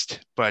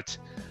based, but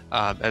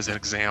as an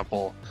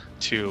example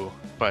too.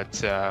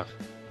 But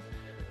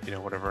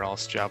whatever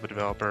else, Java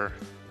developer.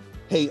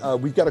 Hey,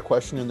 we've got a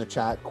question in the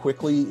chat.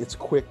 Quickly, it's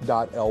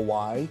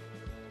quick.ly.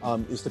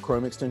 Is the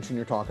Chrome extension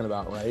you're talking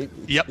about, right?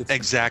 Yep,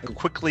 exactly.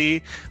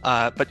 Quickly,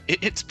 but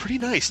it's pretty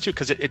nice too,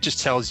 because it just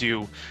tells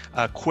you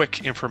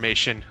quick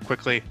information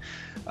quickly.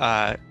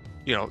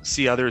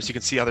 See others. You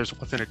can see others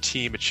within a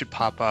team. It should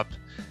pop up.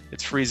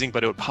 It's freezing,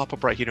 but it would pop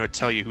up right here to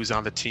tell you who's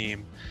on the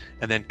team,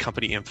 and then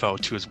company info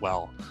too as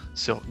well.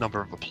 So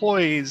number of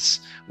employees,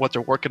 what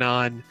they're working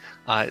on.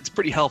 It's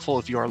pretty helpful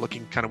if you are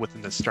looking kind of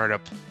within the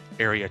startup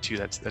area too.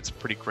 That's a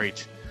pretty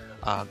great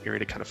area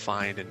to kind of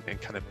find and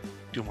kind of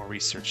do more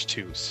research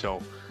too.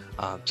 So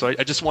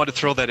I just wanted to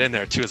throw that in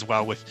there too as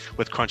well with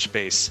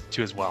Crunchbase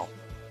too as well.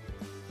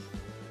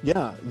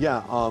 Yeah.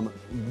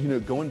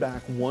 Going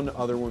back, one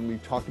other one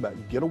we've talked about,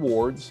 Get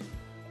Awards.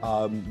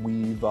 But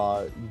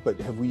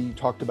have we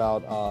talked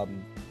about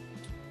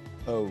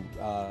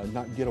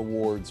not Get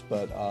Awards,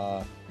 but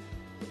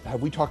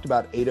have we talked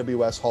about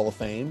AWS Hall of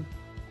Fame?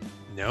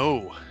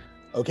 No.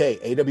 Okay,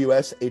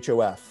 AWS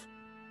HOF.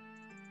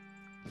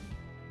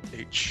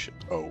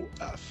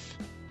 HOF.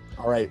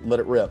 All right, let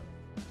it rip.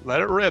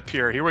 Let it rip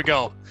here. Here we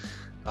go.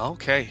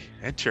 Okay,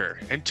 enter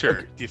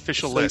okay. The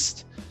official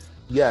list.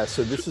 Yeah,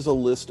 so this is a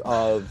list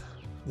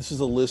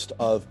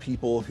of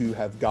people who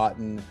have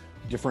gotten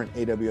different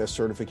AWS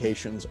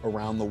certifications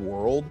around the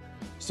world.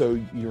 So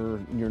you're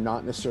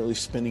not necessarily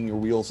spinning your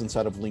wheels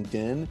inside of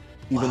LinkedIn,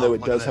 even though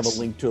it does have a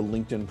link to a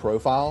LinkedIn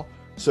profile.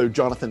 So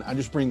Jonathan, I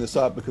just bring this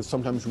up because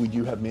sometimes we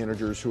do have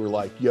managers who are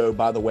like, yo,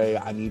 by the way,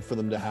 I need for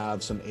them to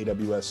have some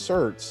AWS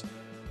certs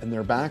in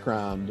their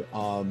background.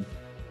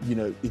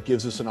 It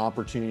gives us an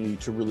opportunity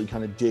to really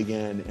kind of dig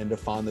in and to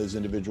find those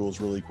individuals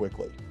really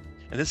quickly.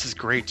 And this is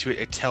great too.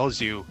 It tells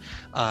you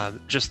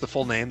just the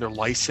full name, their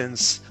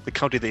license, the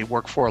company they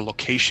work for,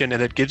 location,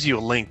 and it gives you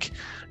a link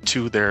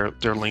to their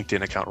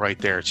LinkedIn account right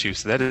there too.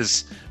 So that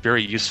is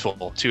very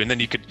useful too. And then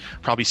you could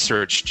probably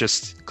search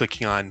just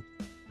clicking on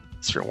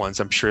certain ones.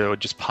 I'm sure it would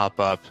just pop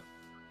up,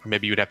 or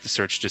maybe you would have to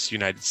search just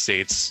United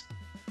States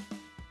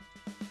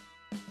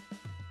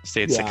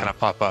that kind of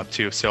pop up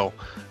too. So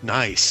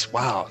nice,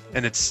 wow.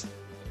 And it's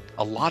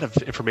a lot of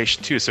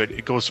information too. So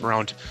it goes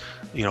around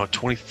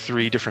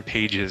 23 different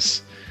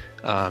pages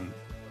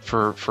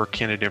for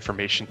candidate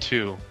information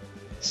too.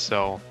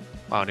 So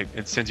wow, and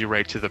it sends you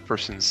right to the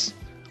person's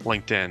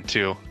LinkedIn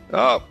too.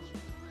 Oh,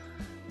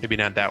 maybe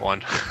not that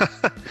one.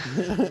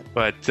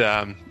 But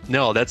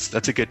no, that's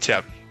a good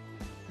tip.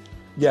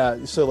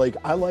 Yeah, so like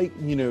I like,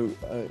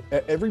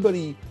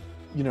 everybody,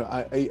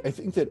 I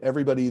think that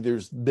everybody,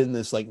 there's been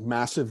this like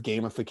massive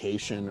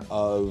gamification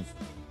of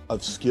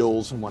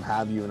skills and what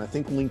have you. And I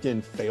think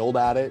LinkedIn failed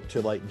at it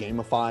to like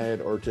gamify it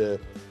or to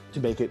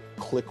make it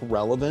click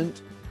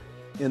relevant.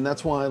 And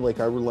that's why like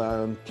I rely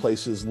on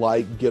places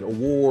like Get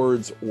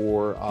Awards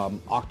or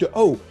Octo.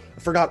 Oh, I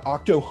forgot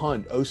Octo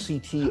Hunt,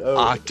 OCTO.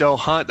 Octo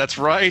Hunt, that's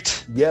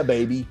right. Yeah,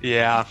 baby.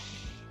 Yeah,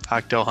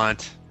 Octo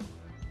Hunt.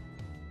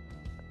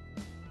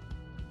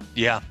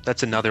 Yeah,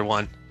 that's another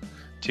one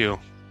too.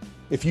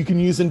 If you can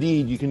use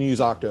Indeed, you can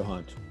use Octo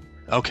Hunt.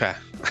 Okay.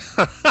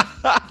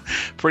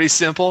 Pretty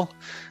simple.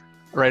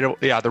 Right.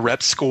 Yeah, the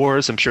rep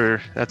scores. I'm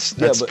sure that's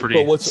pretty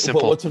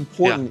simple. But what's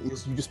important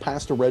is you just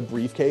passed a red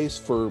briefcase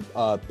for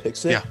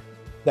Pixit. Yeah.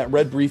 That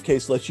red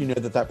briefcase lets you know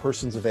that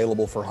person's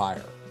available for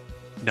hire.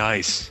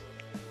 Nice.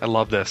 I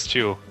love this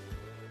too.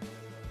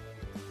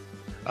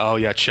 Oh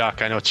yeah,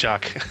 Chuck. I know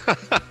Chuck.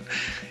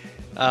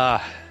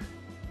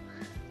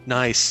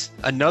 Nice.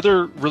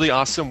 Another really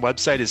awesome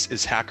website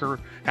is Hacker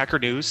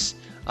News.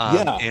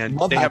 And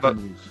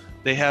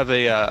they have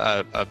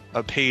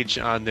a page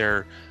on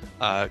their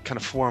kind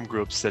of forum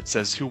groups that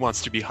says who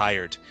wants to be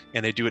hired,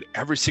 and they do it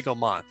every single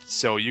month.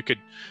 So you could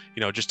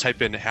just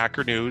type in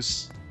Hacker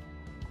News,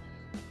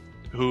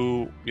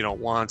 who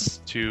wants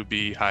to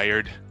be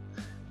hired,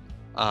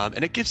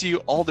 and it gives you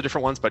all the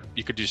different ones, but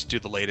you could just do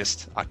the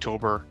latest,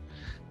 October.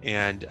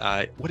 And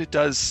what it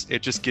does,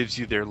 it just gives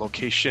you their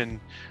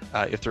location,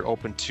 if they're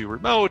open to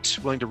remote,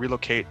 willing to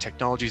relocate,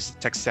 technologies,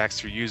 tech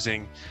stacks they're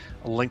using,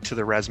 a link to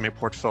their resume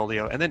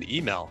portfolio, and then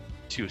email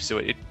too. So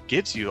it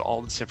gives you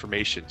all this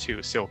information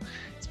too. So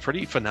it's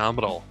pretty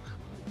phenomenal.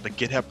 The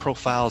GitHub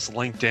profiles,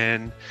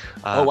 LinkedIn.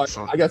 I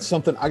got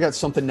something. I got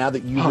something now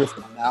that you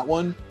riffed on that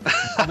one.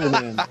 Oh,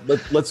 man.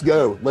 Let's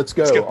go.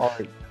 All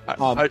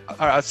right.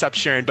 I'll stop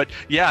sharing, but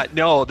yeah,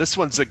 no, this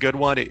one's a good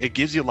one. It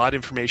gives you a lot of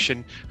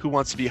information. Who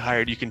wants to be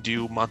hired? You can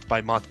do month by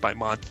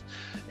month,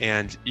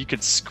 and you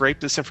could scrape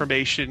this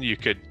information. You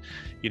could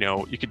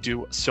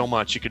do so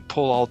much. You could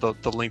pull all the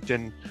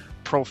LinkedIn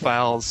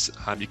profiles.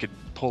 You could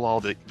pull all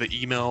the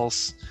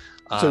emails.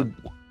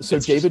 So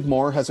David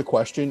Moore has a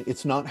question.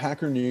 It's not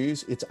Hacker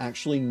News. It's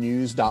actually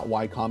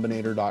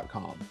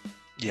news.ycombinator.com.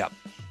 Yep,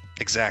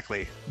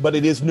 exactly. But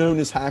it is known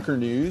as Hacker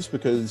News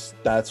because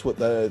that's what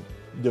the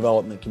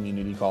development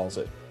community calls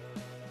it.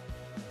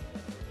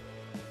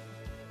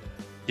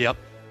 Yep.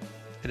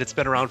 And it's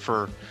been around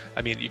for,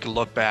 I mean, you can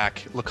look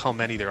back, look how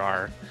many there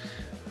are,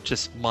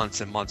 just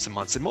months and months and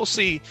months. And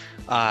mostly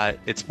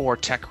it's more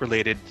tech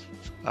related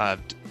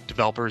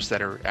developers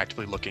that are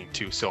actively looking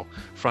too. So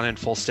front end,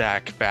 full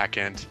stack, back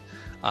end,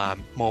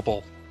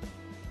 mobile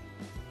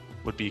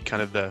would be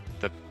kind of the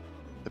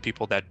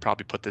people that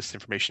probably put this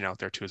information out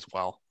there too as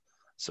well.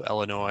 So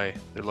Illinois,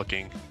 they're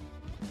looking,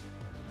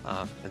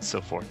 and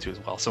so forth too as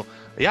well. So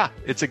yeah,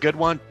 it's a good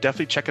one.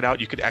 Definitely check it out.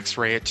 You could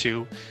X-ray it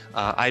too.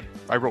 I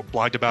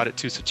blogged about it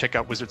too. So check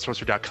out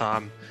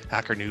wizardsourcer.com,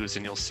 Hacker News,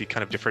 and you'll see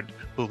kind of different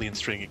Boolean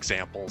string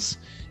examples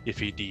if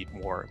you need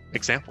more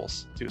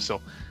examples too.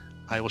 So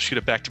I will shoot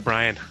it back to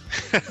Brian.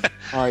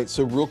 All right.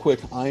 So real quick,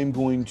 I'm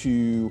going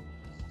to,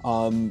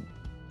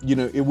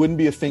 it wouldn't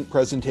be a Think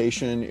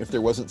presentation if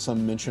there wasn't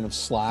some mention of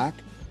Slack.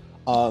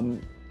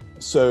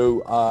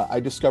 So I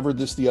discovered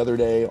this the other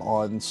day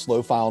on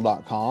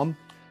slowfile.com.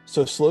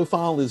 So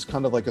Slowfile is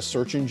kind of like a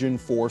search engine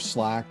for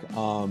Slack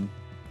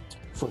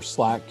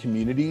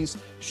communities.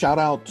 Shout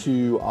out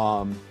to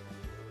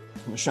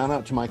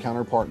my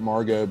counterpart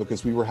Margot,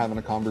 because we were having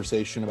a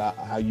conversation about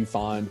how you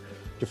find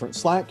different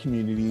Slack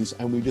communities,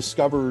 and we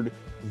discovered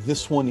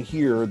this one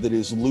here that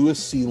is Lewis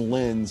C.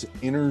 Lynn's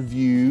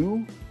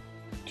interview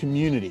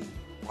community.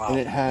 Wow. And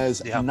it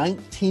has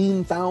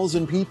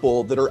 19,000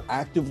 people that are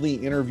actively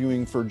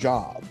interviewing for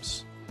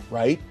jobs,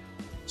 right?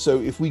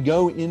 So if we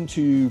go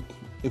into,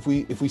 if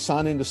we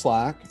sign into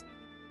Slack,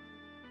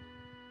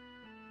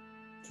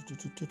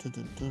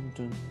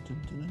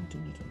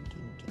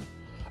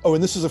 oh,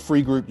 and this is a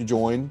free group to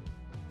join.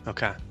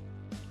 Okay.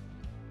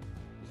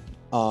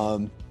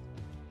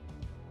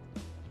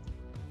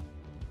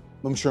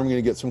 I'm sure I'm going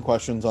to get some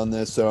questions on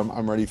this, so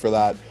I'm ready for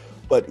that.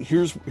 But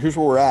here's where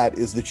we're at,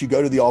 is that you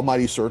go to the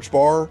almighty search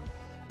bar,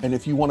 and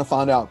if you want to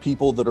find out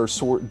people that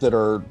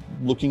are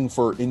looking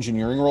for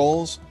engineering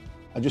roles,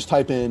 I just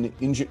type in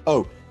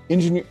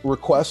engineer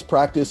request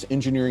practice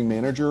engineering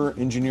manager,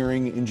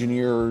 engineering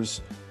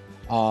engineers.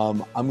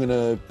 I'm going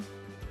to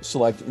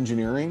select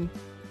engineering,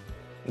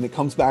 and it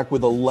comes back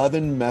with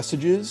 11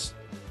 messages.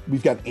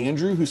 We've got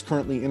Andrew, who's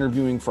currently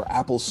interviewing for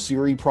Apple's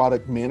Siri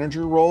product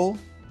manager role.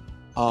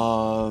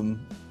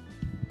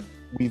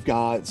 We've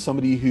got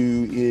somebody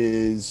who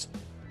is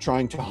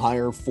trying to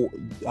hire for,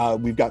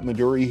 we've got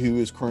Maduri, who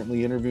is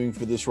currently interviewing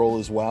for this role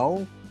as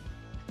well.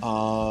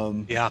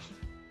 Yeah.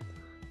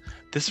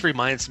 This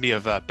reminds me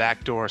of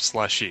Backdoor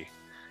Slushy.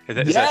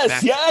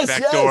 Yes.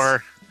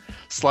 Backdoor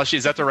Slushy,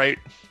 is that the right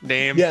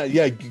name?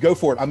 Yeah, go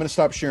for it. I'm going to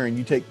stop sharing.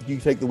 You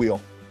take the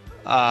wheel.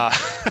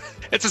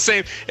 It's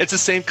the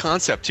same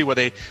concept too,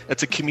 where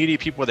it's a community of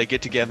people where they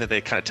get together,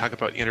 they kind of talk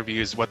about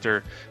interviews, what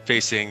they're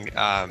facing.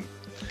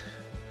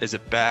 Is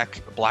it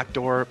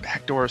Backdoor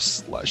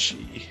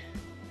Slushy?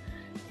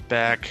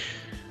 Backdoor.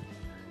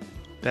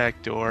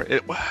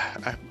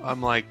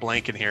 I'm like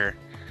blanking here.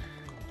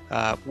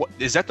 What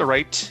is that the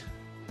right?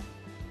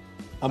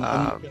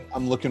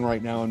 I'm looking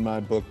right now in my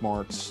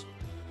bookmarks.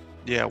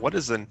 Yeah, what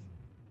is the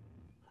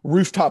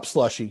Rooftop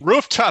Slushy?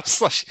 Rooftop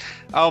Slushy.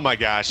 Oh my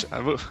gosh.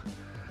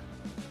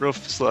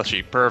 Roof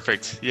Slushy.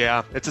 Perfect.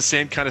 Yeah, it's the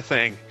same kind of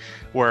thing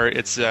where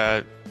it's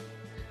sharing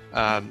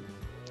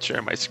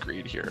my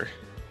screen here,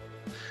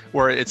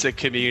 where it's a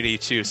community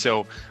too.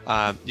 So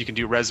you can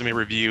do resume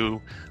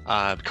review,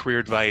 career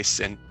advice,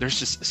 and there's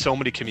just so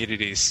many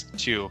communities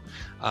too,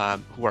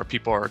 where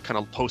people are kind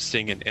of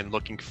posting and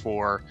looking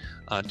for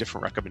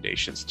different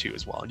recommendations too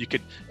as well. And you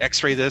could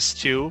X-ray this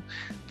too,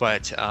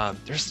 but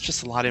there's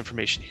just a lot of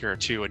information here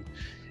too,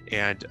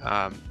 and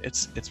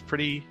it's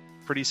pretty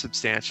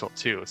substantial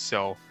too.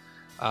 So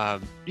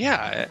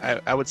yeah,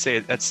 I would say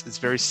it's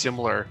very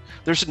similar.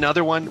 There's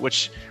another one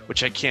which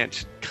I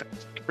can't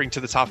bring to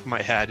the top of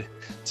my head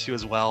too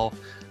as well,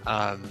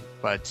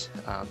 but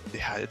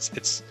yeah,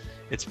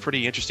 it's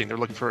pretty interesting. They're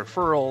looking for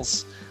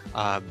referrals.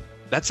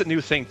 That's a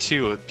new thing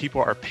too.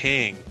 People are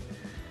paying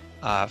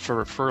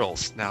for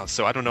referrals now,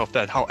 so I don't know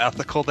how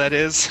ethical that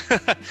is,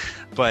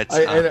 but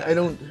I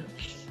don't.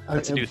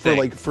 That's a new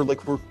thing. For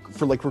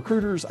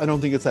recruiters, I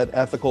don't think it's that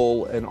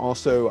ethical. And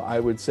also, I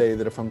would say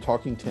that if I'm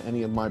talking to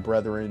any of my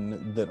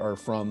brethren that are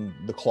from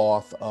the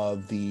cloth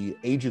of the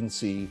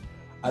agency,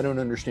 I don't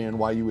understand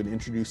why you would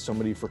introduce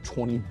somebody for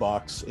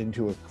 $20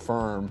 into a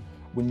firm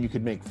when you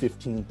could make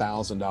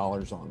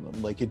 $15,000 on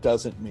them. Like, it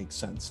doesn't make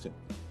sense to me.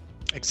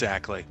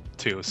 Exactly,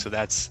 too. So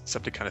that's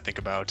something to kind of think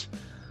about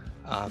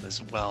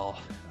as well.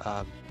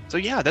 So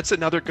yeah, that's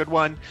another good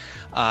one.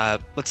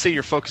 Let's say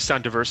you're focused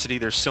on diversity.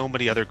 There's so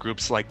many other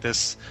groups like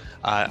this.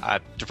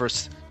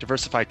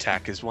 Diversify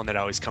Tech is one that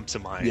always comes to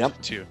mind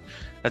too.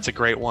 That's a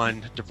great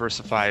one.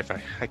 Diversify, if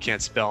I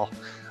can't spell,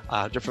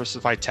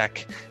 Diversify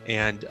Tech,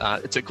 and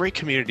it's a great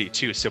community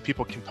too. So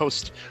people can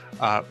post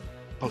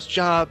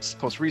jobs,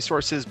 post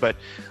resources, but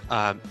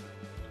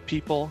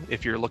people,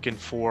 if you're looking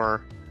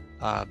for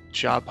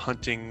job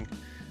hunting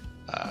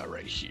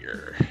right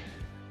here.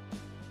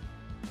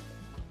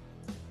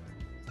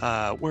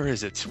 Where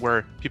is it?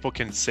 Where people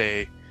can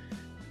say,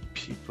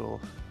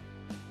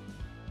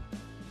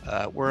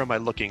 where am I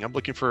looking? I'm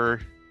looking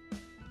for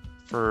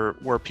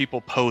where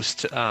people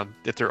post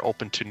that they're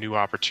open to new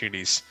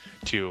opportunities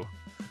too.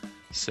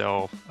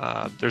 So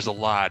there's a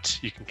lot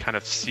you can kind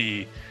of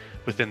see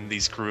within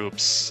these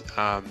groups.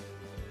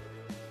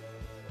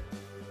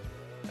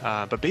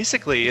 But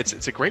basically,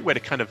 it's a great way to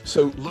kind of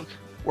look.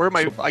 Where am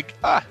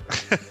I?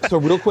 So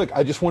real quick,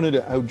 I just want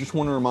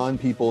to remind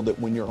people that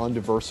when you're on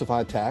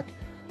Diversify Tech,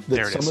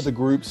 that some of the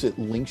groups it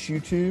links you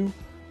to,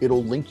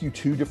 it'll link you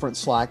to different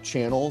Slack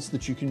channels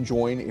that you can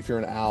join if you're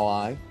an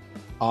ally.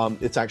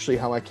 It's actually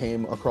how I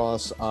came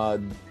across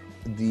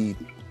the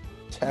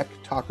Tech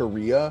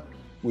Taqueria,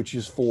 which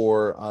is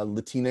for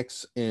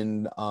Latinx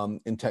in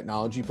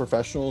technology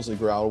professionals that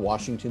grow out of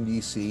Washington,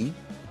 D.C.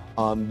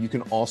 You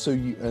can also,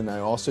 and I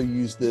also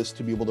use this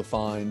to be able to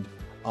find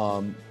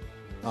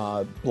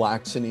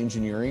Blacks in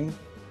engineering,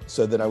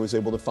 so that I was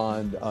able to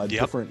find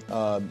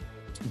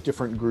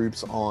different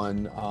groups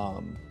on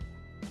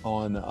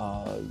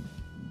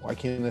why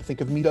can't I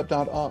think of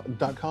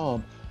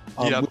meetup.com.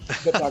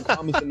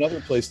 Meetup.com is another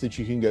place that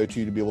you can go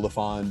to be able to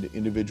find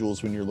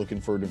individuals when you're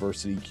looking for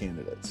diversity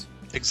candidates.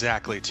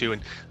 Exactly, too.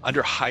 And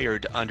under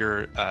hired,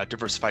 under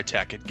Diversify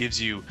Tech, it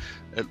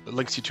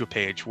links you to a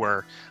page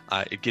where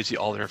it gives you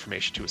all their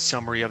information, to a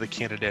summary of the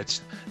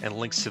candidates and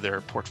links to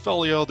their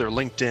portfolio, their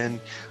LinkedIn,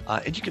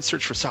 and you can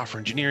search for software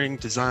engineering,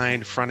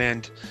 design, front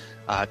end,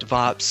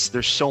 DevOps.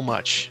 There's so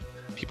much.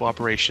 People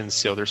operations,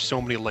 so there's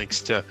so many links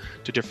to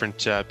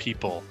different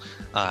people.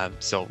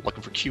 So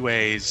looking for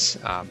QAs,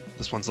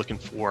 this one's looking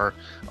for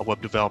a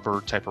web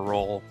developer type of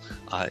role.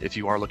 If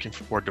you are looking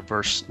for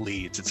diverse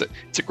leads,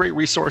 it's a great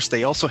resource.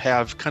 They also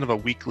have kind of a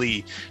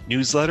weekly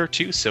newsletter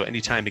too, so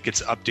anytime it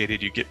gets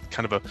updated, you get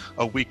kind of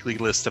a weekly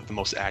list of the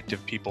most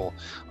active people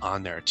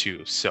on there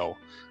too. So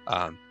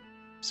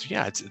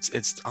yeah,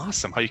 it's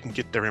awesome how you can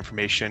get their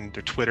information,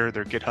 their Twitter,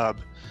 their GitHub,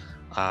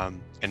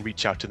 and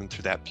reach out to them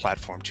through that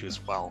platform too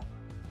as well.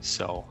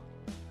 So,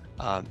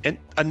 and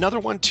another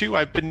one too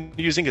I've been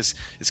using is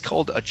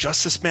called a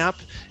Justice Map,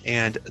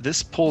 and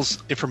this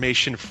pulls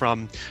information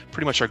from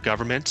pretty much our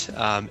government.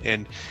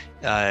 And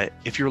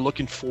if you're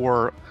looking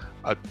for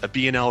a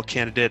BNL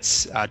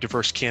candidates,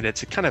 diverse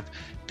candidates, it kind of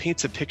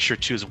paints a picture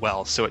too as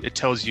well. So it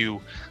tells you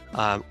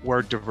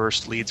where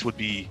diverse leads would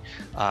be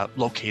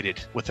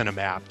located within a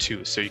map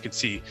too. So you can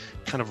see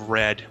kind of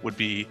red would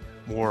be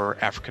more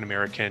African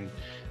American.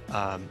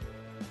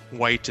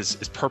 White is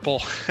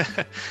purple,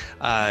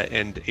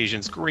 and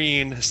Asian's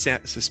green,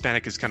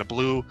 Hispanic is kind of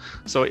blue.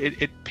 So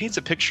it paints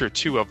a picture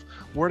too of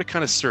where to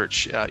kind of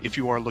search if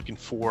you are looking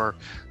for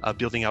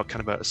building out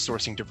kind of a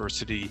sourcing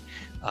diversity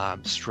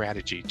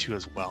strategy too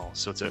as well.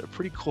 So it's a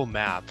pretty cool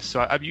map.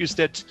 So I've used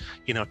it,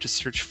 to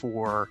search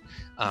for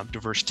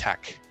diverse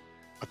tech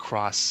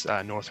across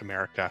North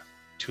America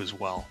too as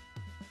well.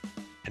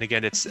 And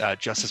again, it's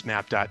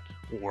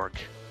justicemap.org.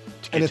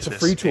 And it's a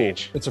free tool.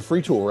 It's a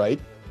free tool, right?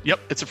 Yep,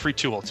 it's a free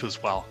tool too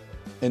as well.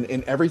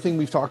 And everything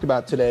we've talked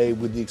about today,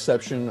 with the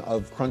exception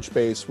of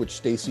Crunchbase, which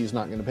Stacy is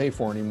not going to pay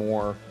for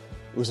anymore,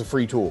 it was a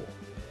free tool.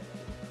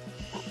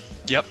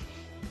 Yep.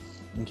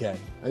 Okay.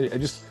 I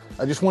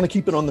just want to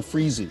keep it on the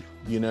freezy.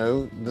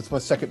 That's my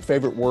second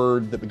favorite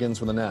word that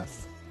begins with an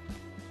F.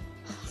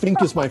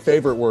 Think is my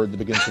favorite word that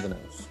begins with an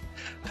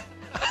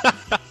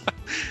F.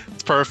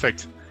 It's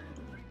perfect.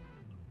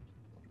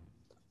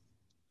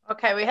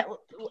 Okay,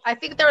 I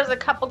think there was a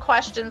couple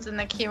questions in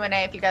the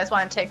Q&A if you guys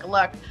want to take a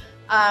look.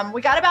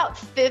 We got about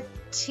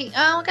 15, we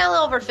got a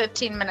little over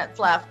 15 minutes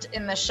left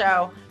in the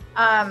show.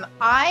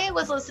 I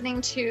was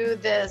listening to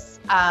this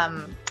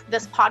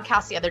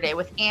podcast the other day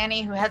with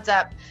Annie, who heads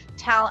up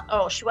talent.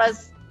 Oh, she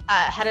was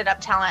headed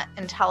up talent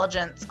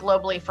intelligence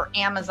globally for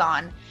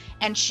Amazon.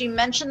 And she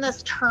mentioned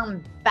this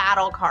term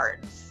battle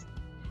cards.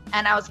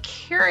 And I was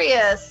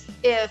curious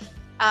if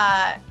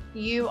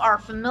you are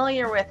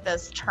familiar with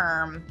this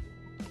term,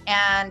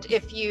 and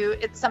if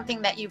it's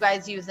something that you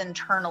guys use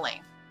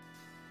internally.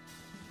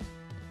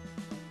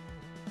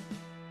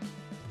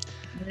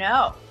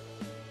 No.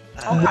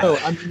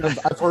 Okay. No,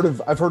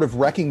 I've heard of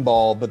Wrecking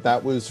Ball, but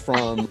that was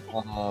from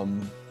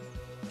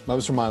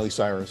Miley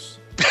Cyrus.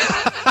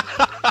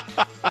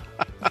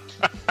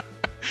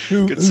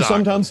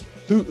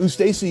 who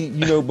Stacy,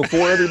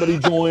 before everybody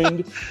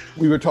joined,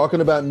 we were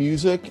talking about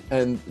music,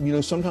 and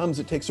sometimes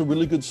it takes a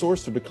really good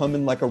source to come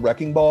in like a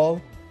wrecking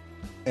ball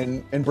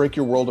and break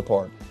your world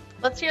apart.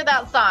 Let's hear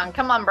that song.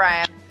 Come on,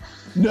 Brian.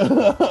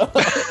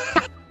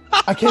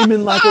 I came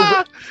in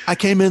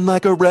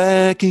like a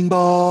wrecking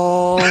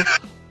ball.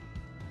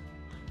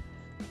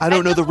 I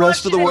don't know the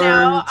rest of the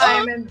words.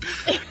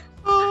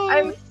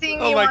 I'm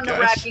seeing you on the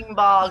wrecking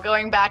ball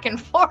going back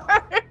and forth.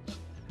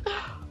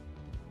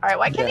 All right,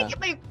 why can't you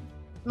get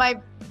my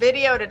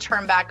video to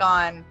turn back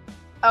on?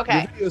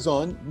 Okay. Your video's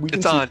on.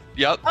 It's on.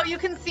 Yep. Oh, you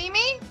can see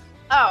me?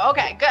 Oh,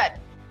 okay, good.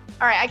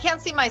 All right, I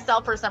can't see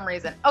myself for some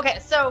reason. Okay,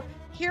 so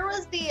here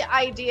was the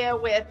idea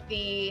with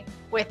the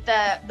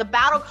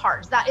battle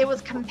cards, that it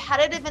was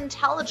competitive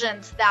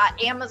intelligence that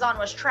Amazon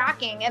was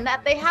tracking, and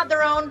that they had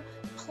their own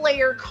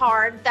player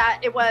card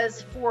that it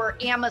was for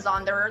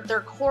Amazon,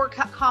 their core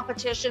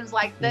competitions,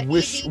 like the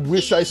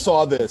wish I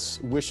saw this,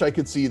 wish I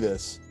could see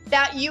this,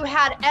 that you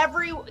had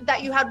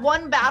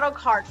one battle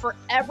card for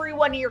every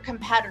one of your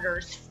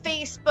competitors,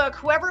 Facebook,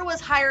 whoever was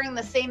hiring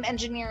the same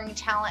engineering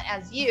talent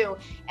as you,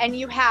 and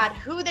you had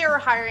who they were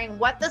hiring,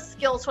 what the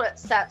skill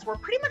sets were,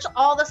 pretty much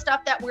all the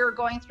stuff that we were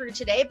going through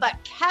today, but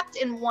kept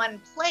in one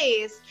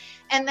place.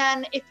 And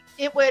then if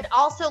it would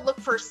also look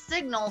for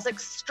signals,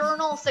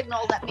 external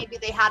signals, that maybe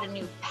they had a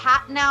new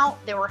patent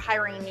out, they were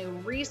hiring new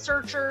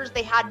researchers,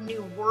 they had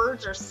new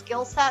words or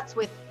skill sets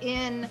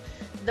within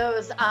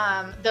those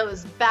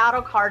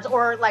battle cards,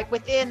 or like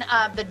within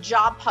the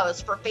job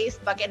post for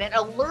Facebook, and it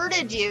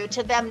alerted you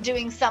to them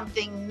doing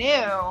something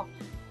new.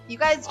 You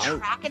guys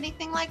track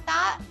anything like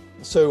that?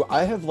 So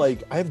I have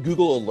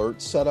Google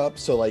Alerts set up.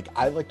 So like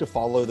I like to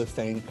follow the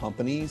FANG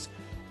companies.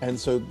 And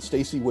so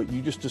Stacy, what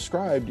you just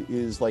described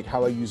is like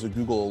how I use a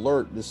Google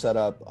Alert to set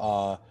up,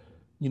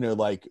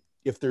 like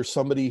if there's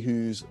somebody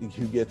who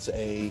gets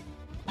a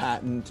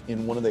patent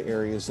in one of the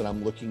areas that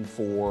I'm looking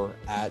for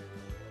at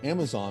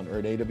Amazon or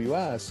at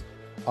AWS,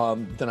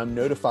 then I'm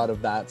notified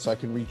of that, so I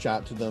can reach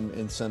out to them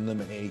and send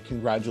them a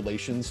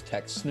congratulations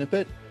text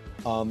snippet.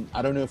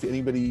 I don't know if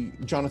anybody,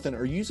 Jonathan,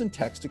 are you using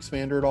Text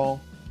Expander at all?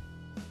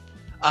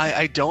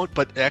 I don't,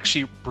 but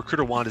actually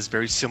Recruiter One is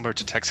very similar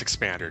to Text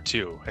Expander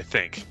too, I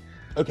think.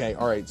 Okay,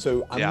 all right.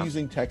 So I'm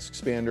using Text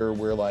Expander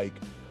where like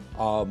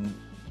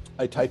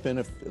I type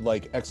in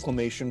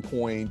exclamation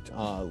point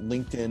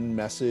LinkedIn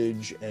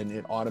message, and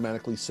it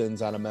automatically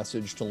sends out a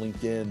message to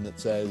LinkedIn that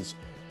says,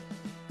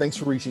 thanks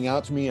for reaching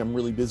out to me. I'm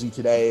really busy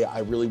today. I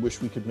really wish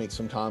we could make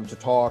some time to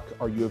talk.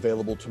 Are you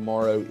available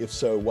tomorrow? If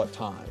so, what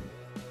time?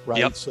 Right.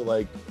 Yep.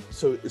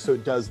 So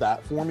it does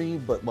that for me.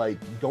 But like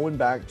going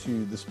back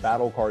to this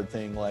battle card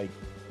thing, like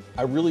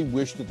I really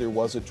wish that there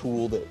was a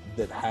tool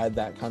that had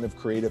that kind of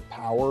creative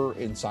power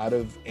inside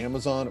of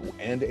Amazon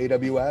and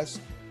AWS,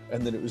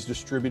 and that it was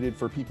distributed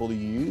for people to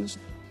use.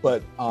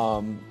 But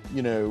call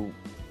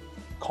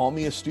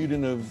me a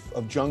student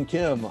of Jung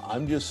Kim.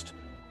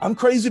 I'm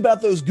crazy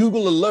about those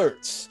Google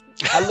alerts.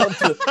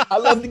 I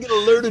love to get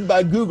alerted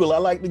by Google. I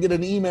like to get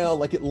an email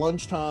like at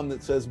lunchtime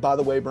that says, by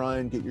the way,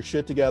 Brian, get your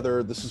shit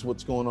together. This is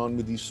what's going on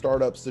with these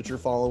startups that you're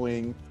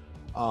following.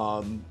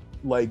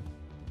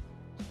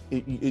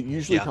 It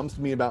usually comes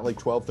to me about like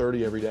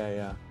 12:30 every day.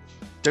 Yeah.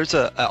 There's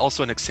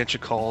also an extension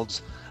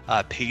called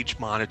Page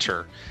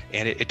Monitor,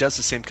 and it does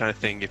the same kind of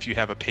thing. If you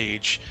have a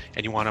page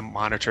and you want to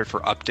monitor it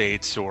for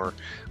updates or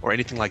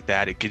anything like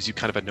that, it gives you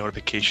kind of a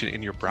notification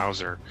in your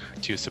browser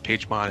too. So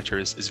Page Monitor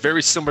is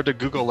very similar to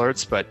Google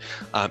Alerts, but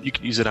you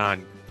can use it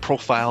on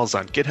profiles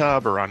on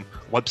GitHub or on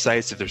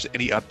websites. If there's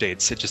any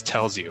updates, it just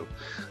tells you,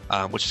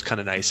 which is kind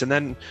of nice. And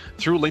then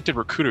through LinkedIn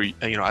Recruiter,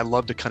 I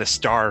love to kind of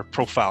star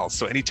profiles.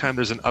 So anytime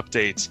there's an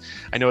update,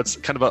 I know it's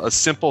kind of a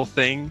simple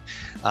thing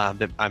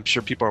that I'm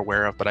sure people are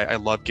aware of, but I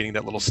love getting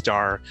that little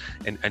star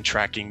and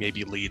tracking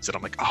maybe leads. And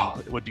I'm like, oh,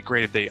 it would be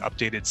great if they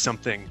updated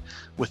something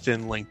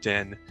within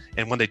LinkedIn.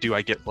 And when they do,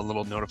 I get a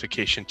little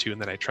notification too, and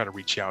then I try to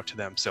reach out to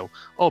them. So,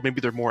 maybe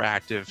they're more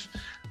active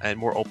and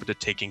more open to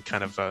taking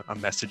kind of a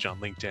message on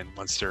LinkedIn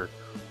once they're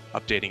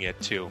updating it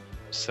too.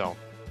 So.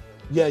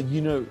 Yeah,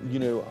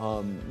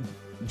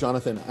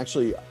 Jonathan,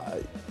 actually,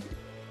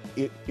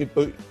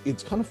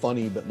 it's kind of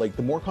funny, but like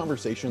the more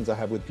conversations I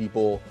have with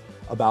people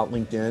about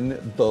LinkedIn,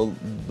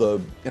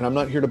 and I'm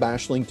not here to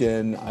bash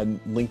LinkedIn.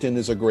 LinkedIn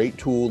is a great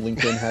tool.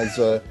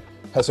 LinkedIn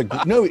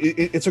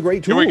it's a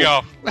great tool. Here we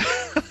go.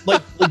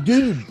 like,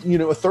 dude,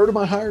 a third of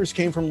my hires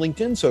came from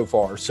LinkedIn so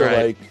far. So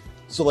right.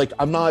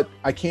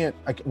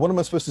 What am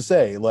I supposed to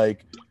say?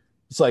 Like,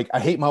 it's like, I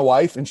hate my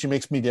wife and she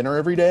makes me dinner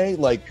every day.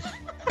 Like,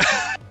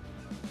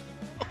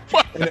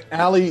 and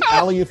Allie,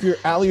 if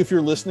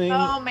you're listening,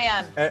 oh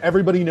man,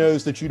 everybody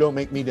knows that you don't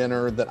make me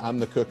dinner, that I'm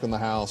the cook in the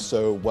house.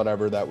 So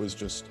whatever, that was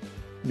just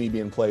me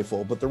being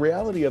playful. But the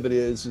reality of it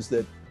is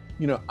that,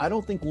 I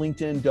don't think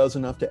LinkedIn does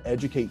enough to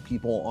educate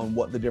people on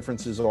what the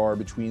differences are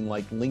between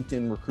like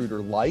LinkedIn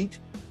Recruiter Lite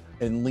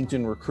and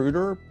LinkedIn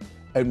Recruiter,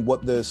 and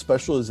what the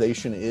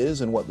specialization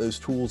is and what those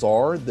tools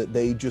are. That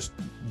they just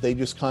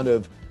kind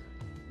of,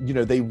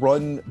 they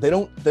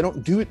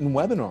don't do it in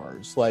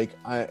webinars. Like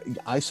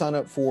I sign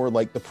up for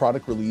like the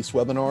product release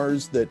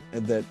webinars that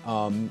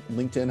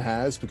LinkedIn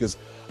has, because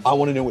I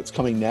want to know what's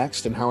coming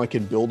next and how I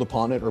can build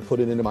upon it or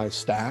put it into my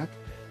stack.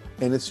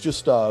 And it's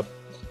just,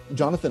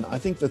 Jonathan, I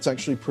think that's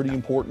actually pretty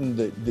important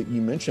that you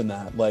mentioned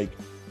that. Like,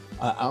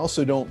 I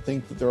also don't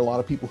think that there are a lot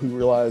of people who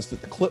realize that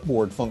the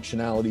clipboard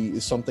functionality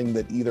is something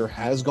that either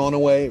has gone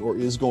away or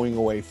is going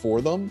away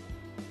for them.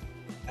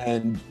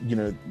 And,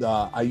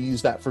 I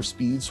use that for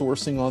speed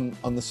sourcing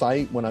on the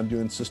site when I'm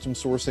doing system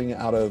sourcing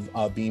out of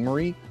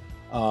Beamery.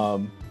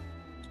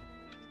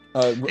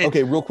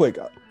 Okay, real quick.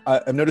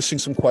 I'm noticing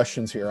some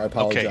questions here. I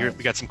apologize. Okay, here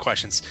we got some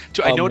questions.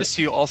 I noticed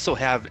you also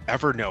have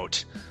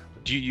Evernote.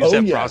 Do you use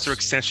that browser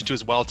extension too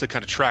as well to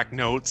kind of track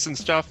notes and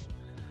stuff?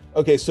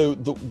 Okay, so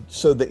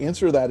the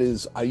answer to that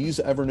is I use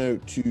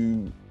Evernote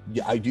to,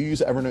 yeah, I do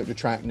use Evernote to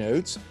track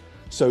notes.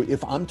 So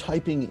if I'm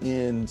typing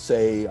in,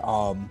 say,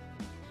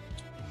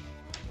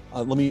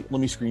 let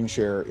me screen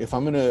share. If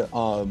I'm gonna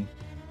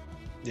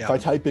if I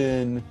type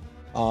in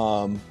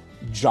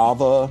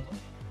Java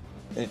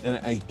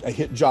and I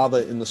hit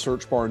Java in the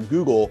search bar in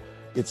Google,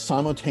 it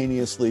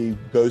simultaneously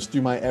goes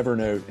through my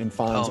Evernote and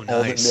finds all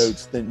the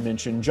notes that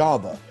mention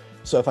Java.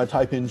 So if I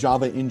type in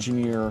Java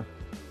Engineer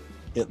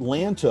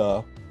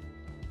Atlanta,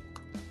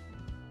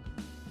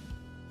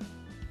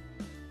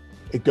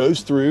 it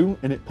goes through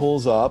and it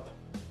pulls up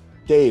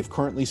Dave,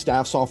 currently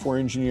staff software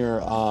engineer.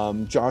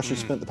 Josh has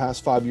spent the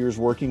past 5 years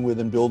working with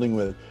and building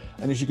with.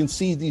 And as you can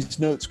see, these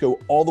notes go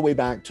all the way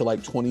back to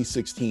like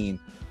 2016.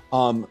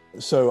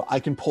 So I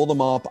can pull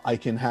them up. I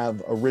can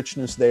have a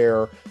richness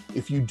there.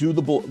 If you do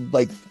the,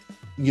 like,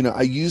 you know,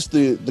 I use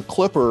the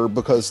Clipper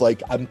because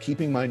like I'm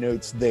keeping my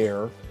notes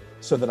there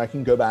so that I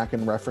can go back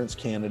and reference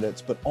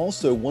candidates. But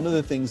also one of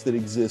the things that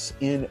exists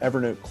in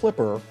Evernote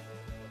Clipper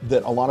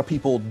that a lot of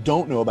people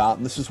don't know about,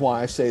 and this is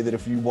why I say that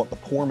if you want the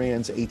poor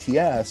man's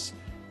ATS,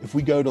 if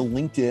we go to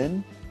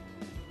LinkedIn.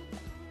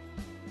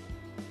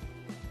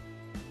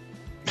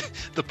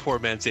 The poor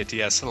man's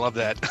ATS, I love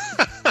that.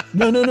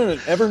 No.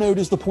 Evernote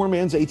is the poor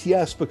man's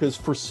ATS because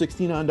for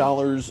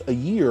 $69 a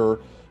year,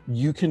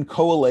 you can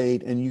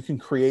collate and you can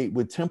create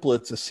with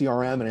templates a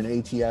CRM and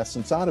an ATS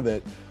inside of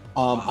it.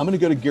 I'm going to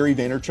go to Gary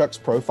Vaynerchuk's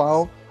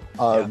profile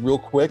real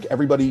quick.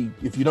 Everybody,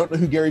 if you don't know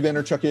who Gary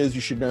Vaynerchuk is,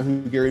 you should know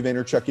who Gary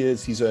Vaynerchuk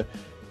is. He's a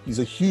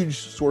huge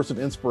source of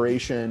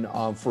inspiration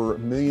for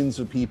millions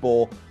of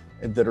people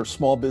that are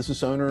small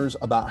business owners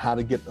about how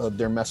to get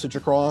their message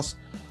across.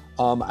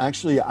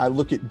 Actually, I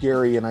look at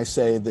Gary and I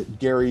say that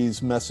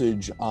Gary's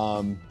message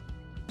in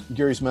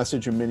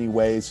many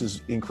ways,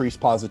 his increased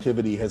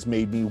positivity has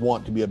made me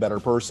want to be a better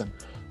person.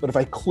 But if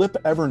I clip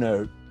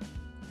Evernote,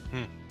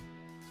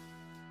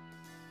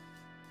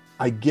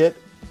 I get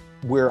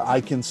where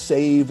I can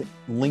save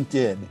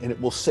LinkedIn, and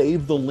it will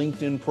save the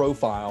LinkedIn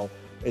profile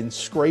and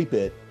scrape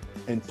it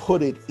and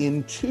put it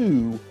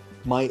into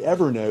my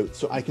Evernote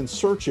so I can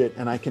search it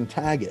and I can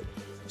tag it.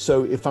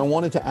 So if I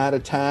wanted to add a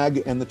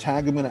tag, and the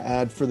tag I'm going to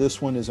add for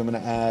this one is I'm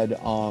going to add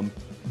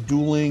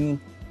dueling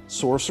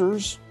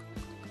sourcers,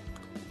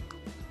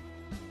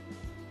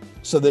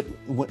 so that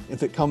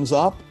if it comes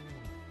up,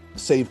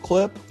 save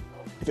clip.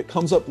 If it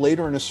comes up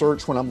later in a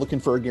search when I'm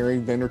looking for a Gary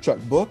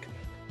Vaynerchuk book,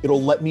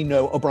 it'll let me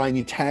know, oh, Brian,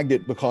 you tagged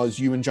it because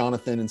you and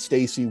Jonathan and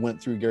Stacy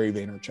went through Gary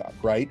Vaynerchuk,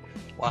 right?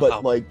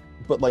 Wow.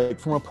 But like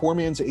from a poor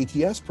man's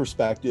ATS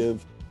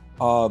perspective,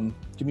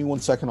 give me 1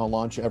 second, I'll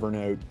launch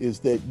Evernote, is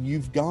that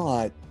you've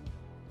got,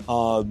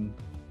 I've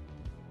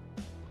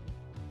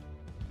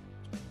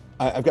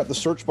got the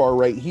search bar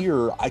right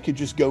here. I could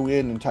just go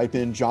in and type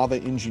in Java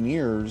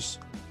engineers,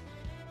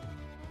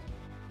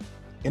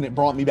 and it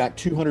brought me back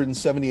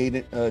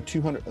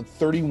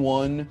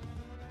 231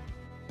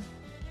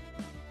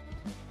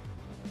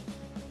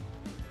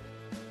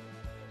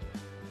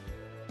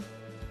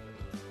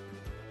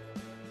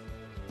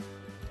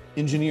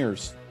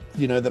 engineers,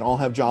 you know, that all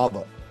have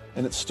Java,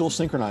 and it's still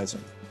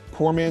synchronizing.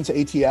 Poor man's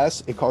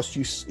ATS, it costs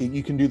you,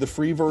 you can do the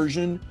free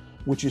version,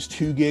 which is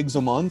 2 gigs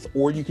a month,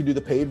 or you can do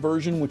the paid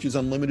version, which is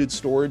unlimited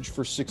storage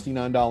for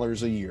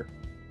 $69 a year.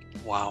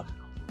 Wow.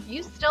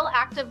 You still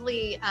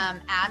actively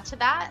add to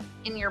that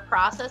in your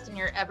process, in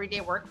your everyday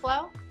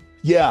workflow?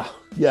 Yeah.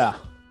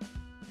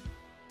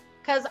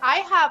 Because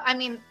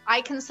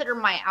I consider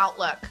my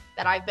Outlook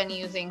that I've been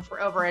using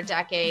for over a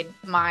decade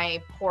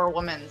my poor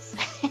woman's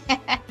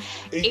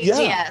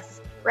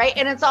ATS, right?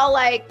 And it's all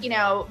like, you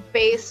know,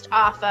 based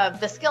off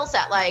of the skill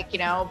set, like, you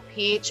know,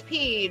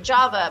 PHP,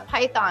 Java,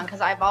 Python,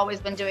 because I've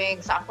always been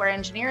doing software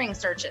engineering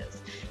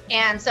searches.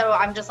 And so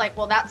I'm just like,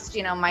 well, that's,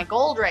 you know, my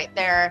gold right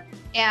there.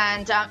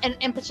 And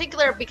in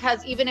particular,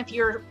 because even if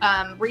you're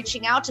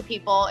reaching out to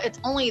people, it's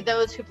only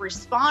those who've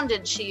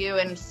responded to you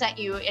and sent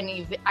you and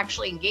you've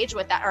actually engaged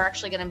with that are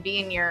actually going to be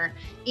in your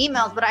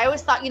emails. But I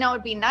always thought, you know,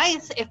 it'd be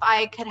nice if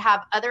I could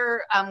have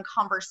other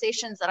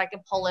conversations that I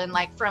could pull in,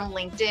 like from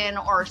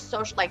LinkedIn or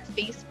social, like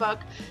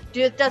Facebook.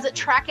 Does it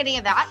track any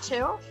of that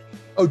too?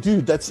 Oh,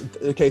 dude, that's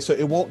okay. So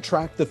it won't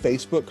track the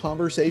Facebook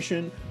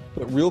conversation.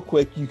 But real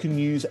quick, you can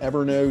use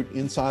Evernote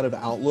inside of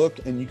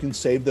Outlook, and you can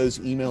save those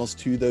emails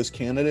to those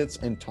candidates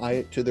and tie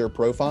it to their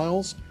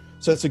profiles.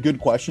 So that's a good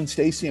question,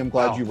 Stacy. I'm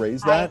glad you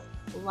raised that.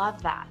 I love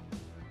that.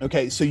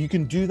 Okay, so you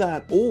can do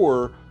that,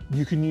 or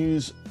you can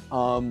use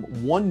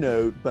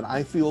OneNote, but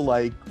I feel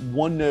like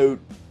OneNote,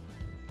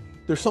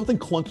 there's something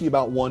clunky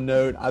about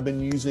OneNote. I've been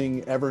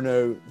using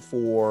Evernote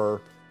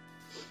for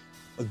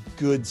a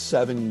good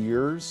 7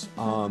 years.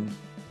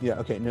 Yeah,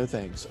 okay, no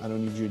thanks. I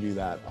don't need you to do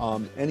that.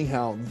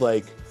 Anyhow,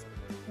 like,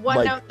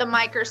 OneNote, the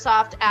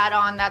Microsoft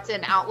add-on that's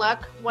in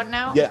Outlook,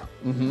 OneNote. Yeah,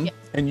 yeah.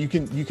 And you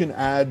can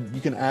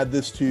add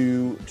this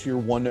to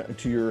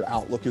your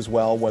Outlook as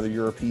well, whether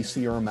you're a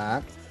PC or a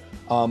Mac.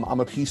 I'm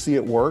a PC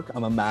at work.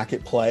 I'm a Mac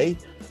at play.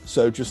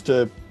 So just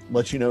to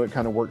let you know, it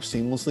kind of works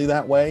seamlessly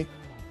that way.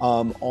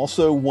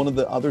 Also, one of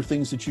the other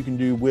things that you can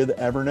do with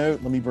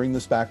Evernote, let me bring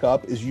this back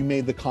up, is you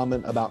made the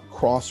comment about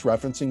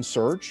cross-referencing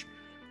search.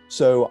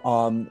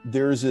 So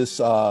there's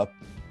this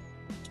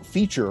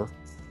feature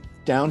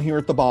down here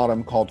at the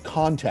bottom called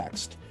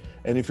context.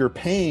 And if you're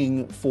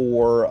paying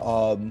for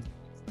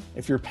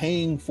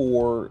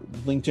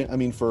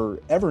LinkedIn, for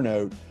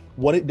Evernote,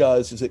 what it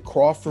does is it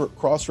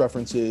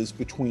cross-references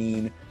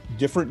between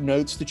different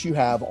notes that you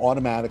have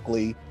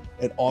automatically.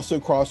 It also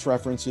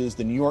cross-references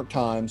the New York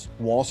Times,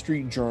 Wall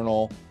Street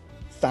Journal,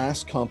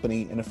 Fast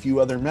Company, and a few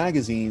other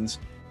magazines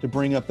to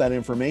bring up that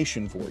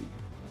information for you.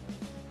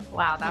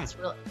 Wow, that's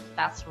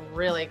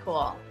really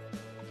cool.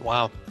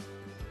 Wow.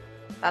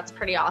 That's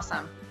pretty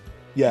awesome.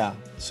 Yeah.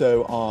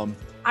 So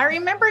I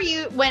remember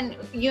when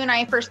you and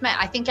I first met,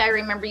 I think I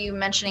remember you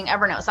mentioning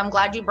Evernote. So I'm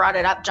glad you brought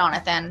it up,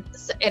 Jonathan.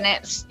 And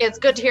it's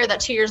good to hear that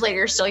 2 years later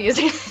you're still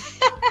using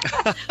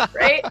it.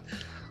 Right?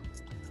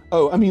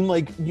 Oh,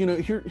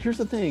 here's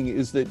the thing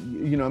is that,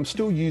 I'm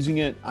still using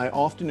it. I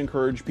often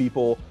encourage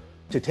people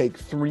to take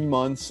 3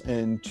 months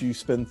and to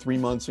spend 3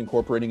 months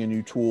incorporating a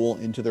new tool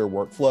into their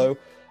workflow.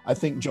 I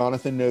think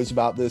Jonathan knows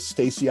about this.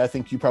 Stacy, I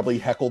think you probably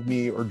heckled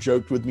me or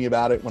joked with me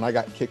about it when I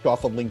got kicked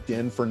off of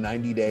LinkedIn for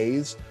 90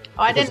 days.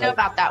 Oh, I didn't know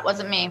about that.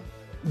 Wasn't me.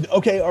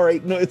 Okay. All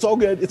right. No, it's all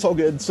good. It's all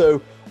good.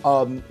 So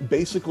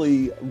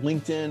basically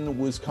LinkedIn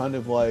was kind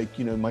of like,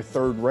 my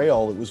third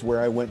rail. It was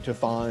where I went to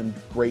find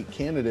great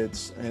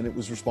candidates, and it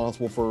was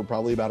responsible for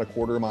probably about a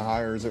quarter of my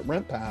hires at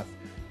RentPath.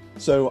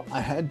 So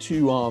I had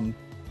to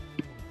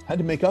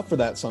make up for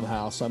that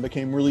somehow. So I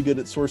became really good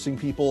at sourcing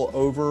people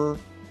over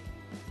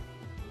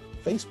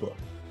Facebook.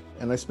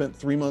 And I spent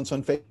 3 months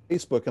on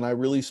Facebook, and I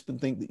really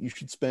think that you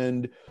should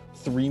spend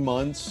 3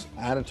 months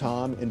at a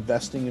time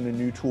investing in a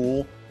new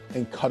tool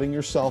and cutting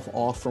yourself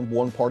off from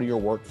one part of your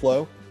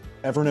workflow.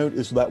 Evernote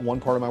is that one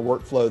part of my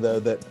workflow,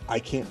 though, that I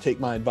can't take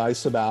my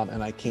advice about,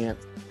 and I can't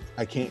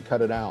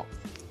cut it out.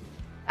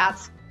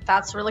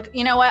 That's really,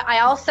 you know what? I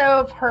also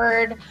have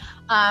heard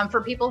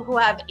for people who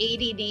have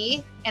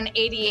ADD and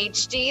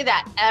ADHD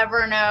that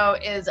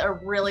Evernote is a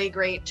really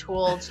great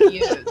tool to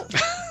use.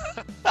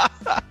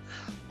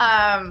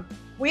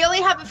 We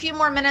only have a few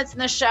more minutes in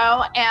the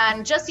show,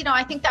 and just,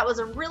 I think that was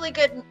a really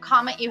good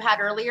comment you had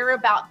earlier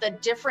about the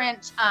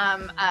different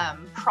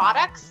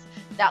products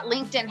that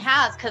LinkedIn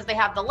has, because they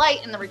have the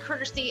Lite and the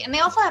Recruiter Seat, and they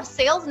also have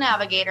Sales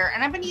Navigator.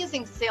 And I've been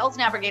using Sales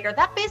Navigator.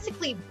 That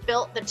basically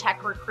built the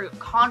Tech Recruit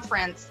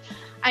conference.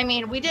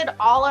 We did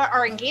all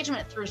our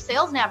engagement through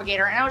Sales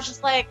Navigator, and I was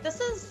just like, this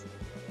is,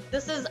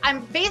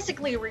 I'm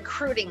basically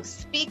recruiting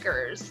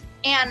speakers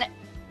and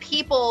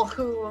people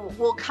who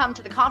will come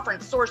to the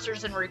conference,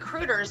 sourcers and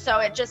recruiters. So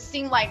it just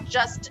seemed like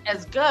just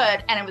as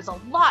good, and it was a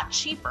lot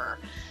cheaper.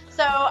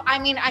 So,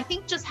 I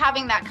think just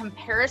having that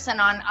comparison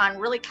on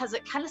really, because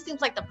it kind of seems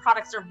like the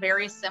products are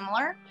very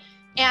similar.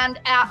 And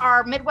at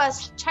our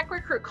Midwest Tech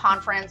Recruit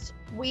conference,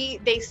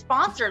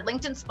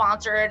 LinkedIn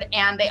sponsored,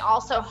 and they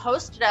also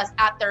hosted us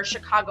at their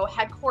Chicago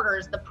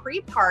headquarters, the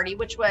pre-party,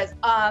 which was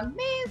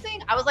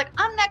amazing. I was like,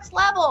 I'm next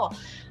level.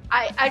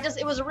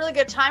 It was a really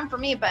good time for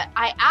me, but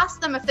I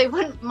asked them if they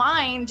wouldn't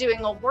mind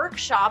doing a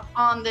workshop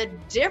on the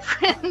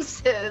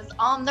differences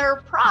on their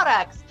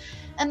products.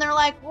 And they're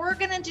like, we're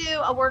going to do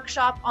a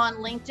workshop on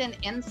LinkedIn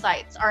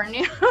Insights, our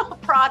new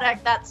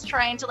product that's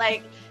trying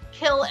to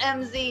kill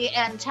MZ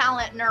and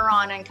Talent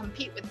Neuron and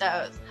compete with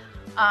those.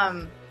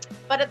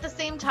 But at the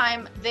same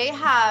time, they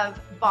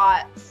have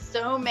bought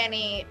so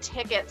many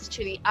tickets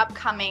to the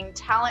upcoming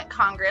Talent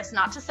Congress,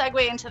 not to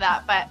segue into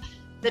that, but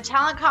the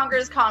Talent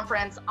Congress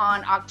conference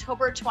on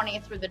October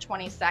 20th through the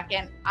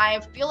 22nd.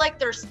 I feel like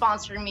they're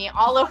sponsoring me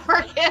all over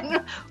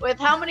again with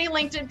how many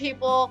LinkedIn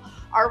people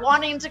are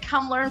wanting to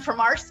come learn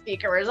from our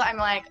speakers. I'm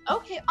like,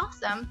 okay,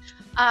 awesome.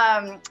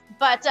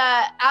 But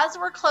as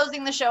we're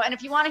closing the show, and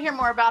if you want to hear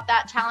more about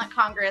that,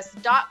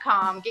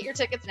 talentcongress.com, get your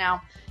tickets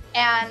now,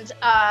 and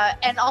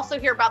also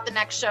hear about the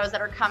next shows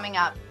that are coming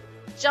up.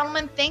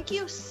 Gentlemen, thank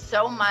you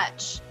so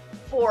much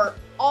for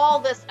all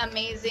these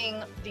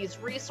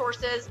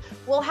resources.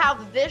 We'll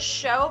have this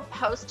show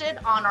posted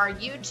on our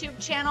YouTube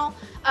channel.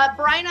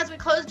 Brian, as we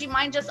close, do you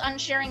mind just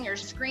unsharing your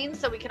screen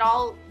so we could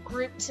all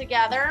group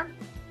together?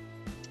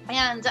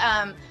 And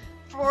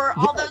for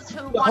all those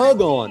who want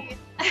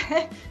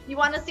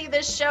to see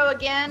this show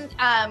again,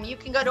 you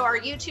can go to our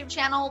YouTube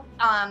channel,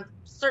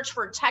 search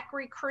for Tech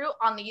Recruit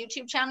on the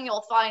YouTube channel.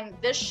 You'll find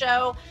this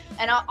show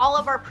and all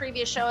of our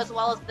previous show, as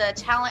well as the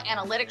Talent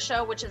Analytics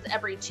show, which is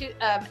every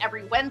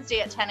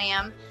Wednesday at 10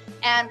 a.m.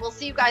 And we'll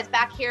see you guys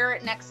back here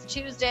next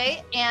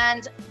Tuesday.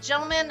 And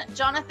gentlemen,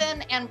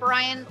 Jonathan and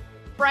Brian,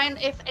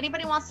 if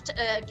anybody wants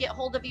to get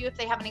hold of you, if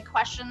they have any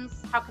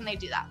questions, how can they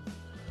do that?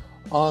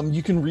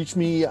 You can reach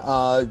me.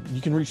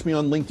 You can reach me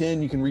on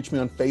LinkedIn. You can reach me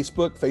on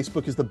Facebook.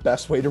 Facebook is the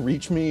best way to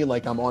reach me.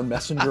 I'm on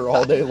Messenger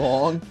all day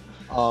long.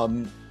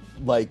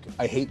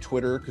 I hate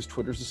Twitter because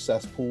Twitter's a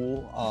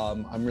cesspool.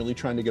 I'm really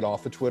trying to get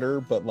off of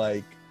Twitter, but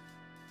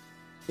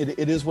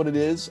it is what it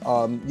is.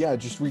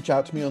 Just reach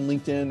out to me on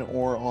LinkedIn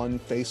or on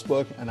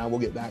Facebook, and I will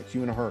get back to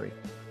you in a hurry.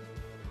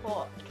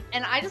 Cool.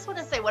 And I just want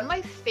to say one of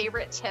my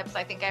favorite tips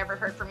I think I ever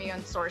heard from you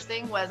in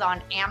sourcing was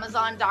on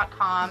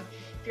Amazon.com.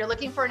 If you're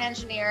looking for an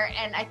engineer,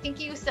 and I think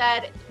you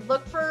said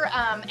look for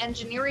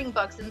engineering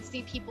books and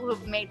see people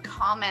who've made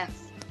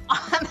comments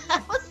on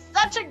that. Was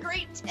such a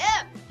great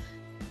tip.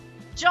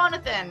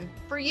 Jonathan,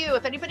 for you,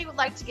 if anybody would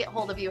like to get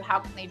hold of you, how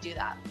can they do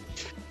that?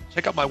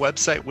 Check out my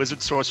website,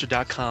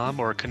 wizardsourcer.com,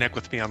 or connect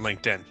with me on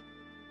LinkedIn.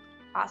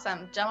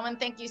 Awesome. Gentlemen,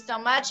 thank you so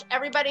much.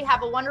 Everybody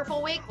have a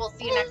wonderful week. We'll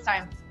see you next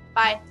time.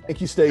 Bye. Thank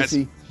you,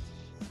 Stacy.